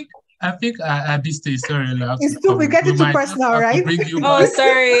 I think at this stage, sorry, it's too, we get into personal, right? Oh,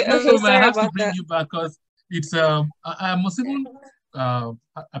 sorry. Okay, sorry I have about to bring you back, because it's I must even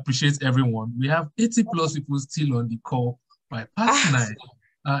appreciate everyone. We have 80+ people still on the call by past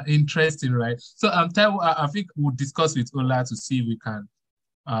 9. Interesting, right? So I think we'll discuss with Ola to see if we can.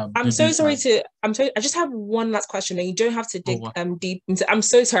 I'm so sorry. I just have one last question, and you don't have to dig deep into. I'm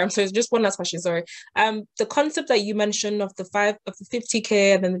so sorry. Just one last question. Sorry. The concept that you mentioned of the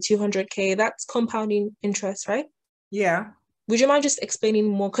 50K and then the 200K, that's compounding interest, right? Yeah. Would you mind just explaining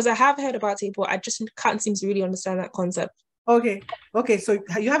more? Because I have heard about it, but I just can't seem to really understand that concept. Okay. So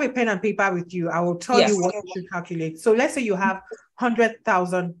you have a pen and paper with you. I will tell you what you should calculate. So let's say you have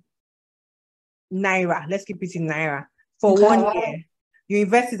 100,000 naira. Let's keep it in naira for 1 year. You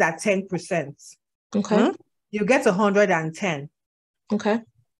invest it at 10%. Okay. You get 110. Okay.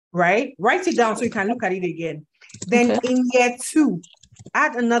 Right? Write it down so you can look at it again. Then in year 2,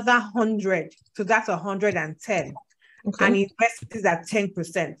 add another 100 to that 110. And invest it at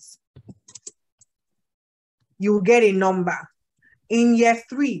 10%. You will get a number. In year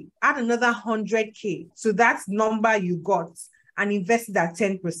 3, add another 100K. So that's number you got and invest it at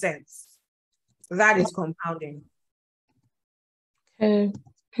 10%. That is compounding.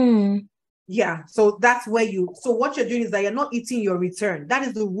 Yeah, so that's where so what you're doing is that you're not eating your return. That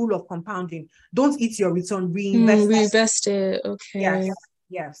is the rule of compounding. Don't eat your return, reinvest it. Okay.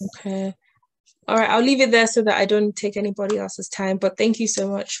 Yes. Okay. All right, I'll leave it there so that I don't take anybody else's time, but thank you so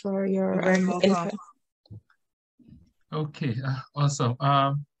much for your input. Okay, awesome.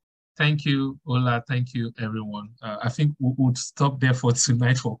 Thank you, Ola. Thank you, everyone. I think we would stop there for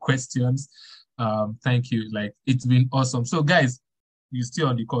tonight for questions. Thank you. Like, it's been awesome. So, guys, you're still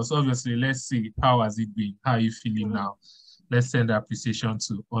on the course. Obviously, let's see, how has it been? How are you feeling now? Let's send appreciation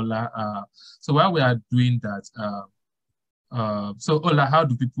to Ola. So while we are doing that, so Ola, how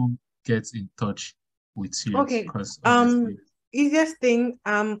do people get in touch with you? Okay. Easiest thing,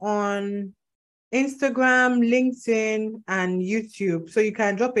 I'm on Instagram, LinkedIn, and YouTube. So you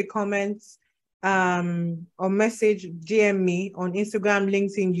can drop a comment or message, DM me on Instagram,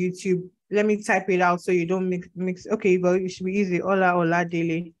 LinkedIn, YouTube. Let me type it out so you don't mix. Okay, well, it should be easy. Oler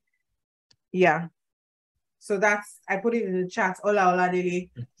Oladele. Yeah. So I put it in the chat, Oler Oladele.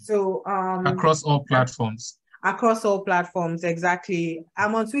 So across all platforms. Across all platforms, exactly.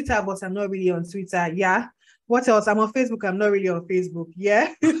 I'm on Twitter, but I'm not really on Twitter. Yeah. What else? I'm on Facebook. I'm not really on Facebook.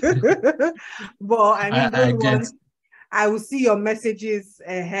 Yeah. But I mean, those ones, I will see your messages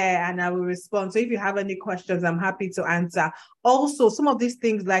here and I will respond. So if you have any questions, I'm happy to answer. Also, some of these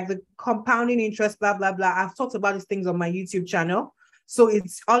things like the compounding interest, blah, blah, blah. I've talked about these things on my YouTube channel. So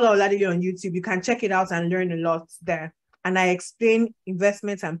it's Oler Oladele on YouTube. You can check it out and learn a lot there. And I explain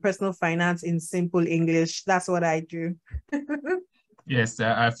investments and personal finance in simple English. That's what I do. Yes,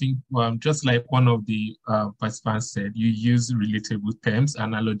 I think just like one of the participants said, you use relatable terms,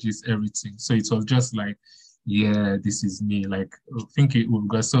 analogies, everything. So it was just like, yeah, this is me. Like, I think it will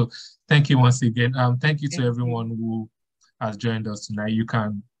go. So thank you once again. Thank you to everyone who has joined us tonight. You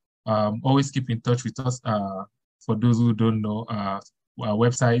can always keep in touch with us. For those who don't know, our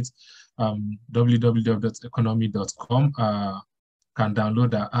website, www.economy.com. Can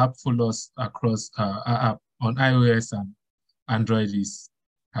download our app, follow us across our app on iOS and Android is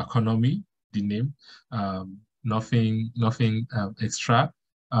Economy, the name. Nothing extra.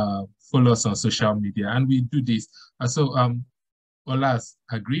 Follow us on social media, and we do this. Ola has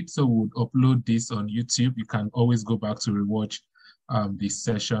agreed, so we'll upload this on YouTube. You can always go back to rewatch this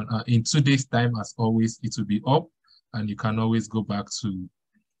session. In 2 days' time, as always, it will be up, and you can always go back to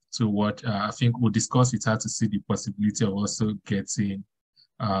what I think we'll discuss with her to see the possibility of also getting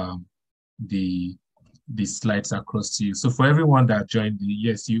the slides across to you. So for everyone that joined,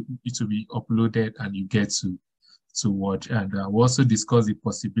 yes, it will be uploaded and you get to watch. And we'll also discuss the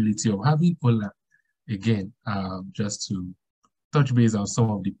possibility of having Ola again, just to touch base on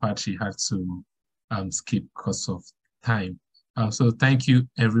some of the parts she had to skip because of time. So thank you,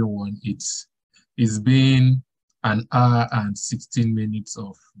 everyone. It's been an hour and 16 minutes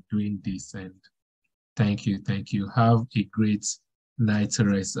of doing this, and thank you. Have a great night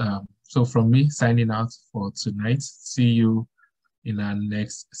rest. So from me, signing out for tonight. See you in our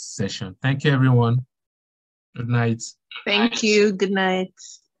next session. Thank you, everyone. Good night. Thank you. Good night.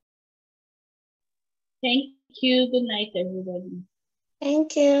 Thank you. Good night, everybody.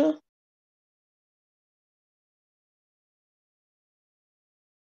 Thank you.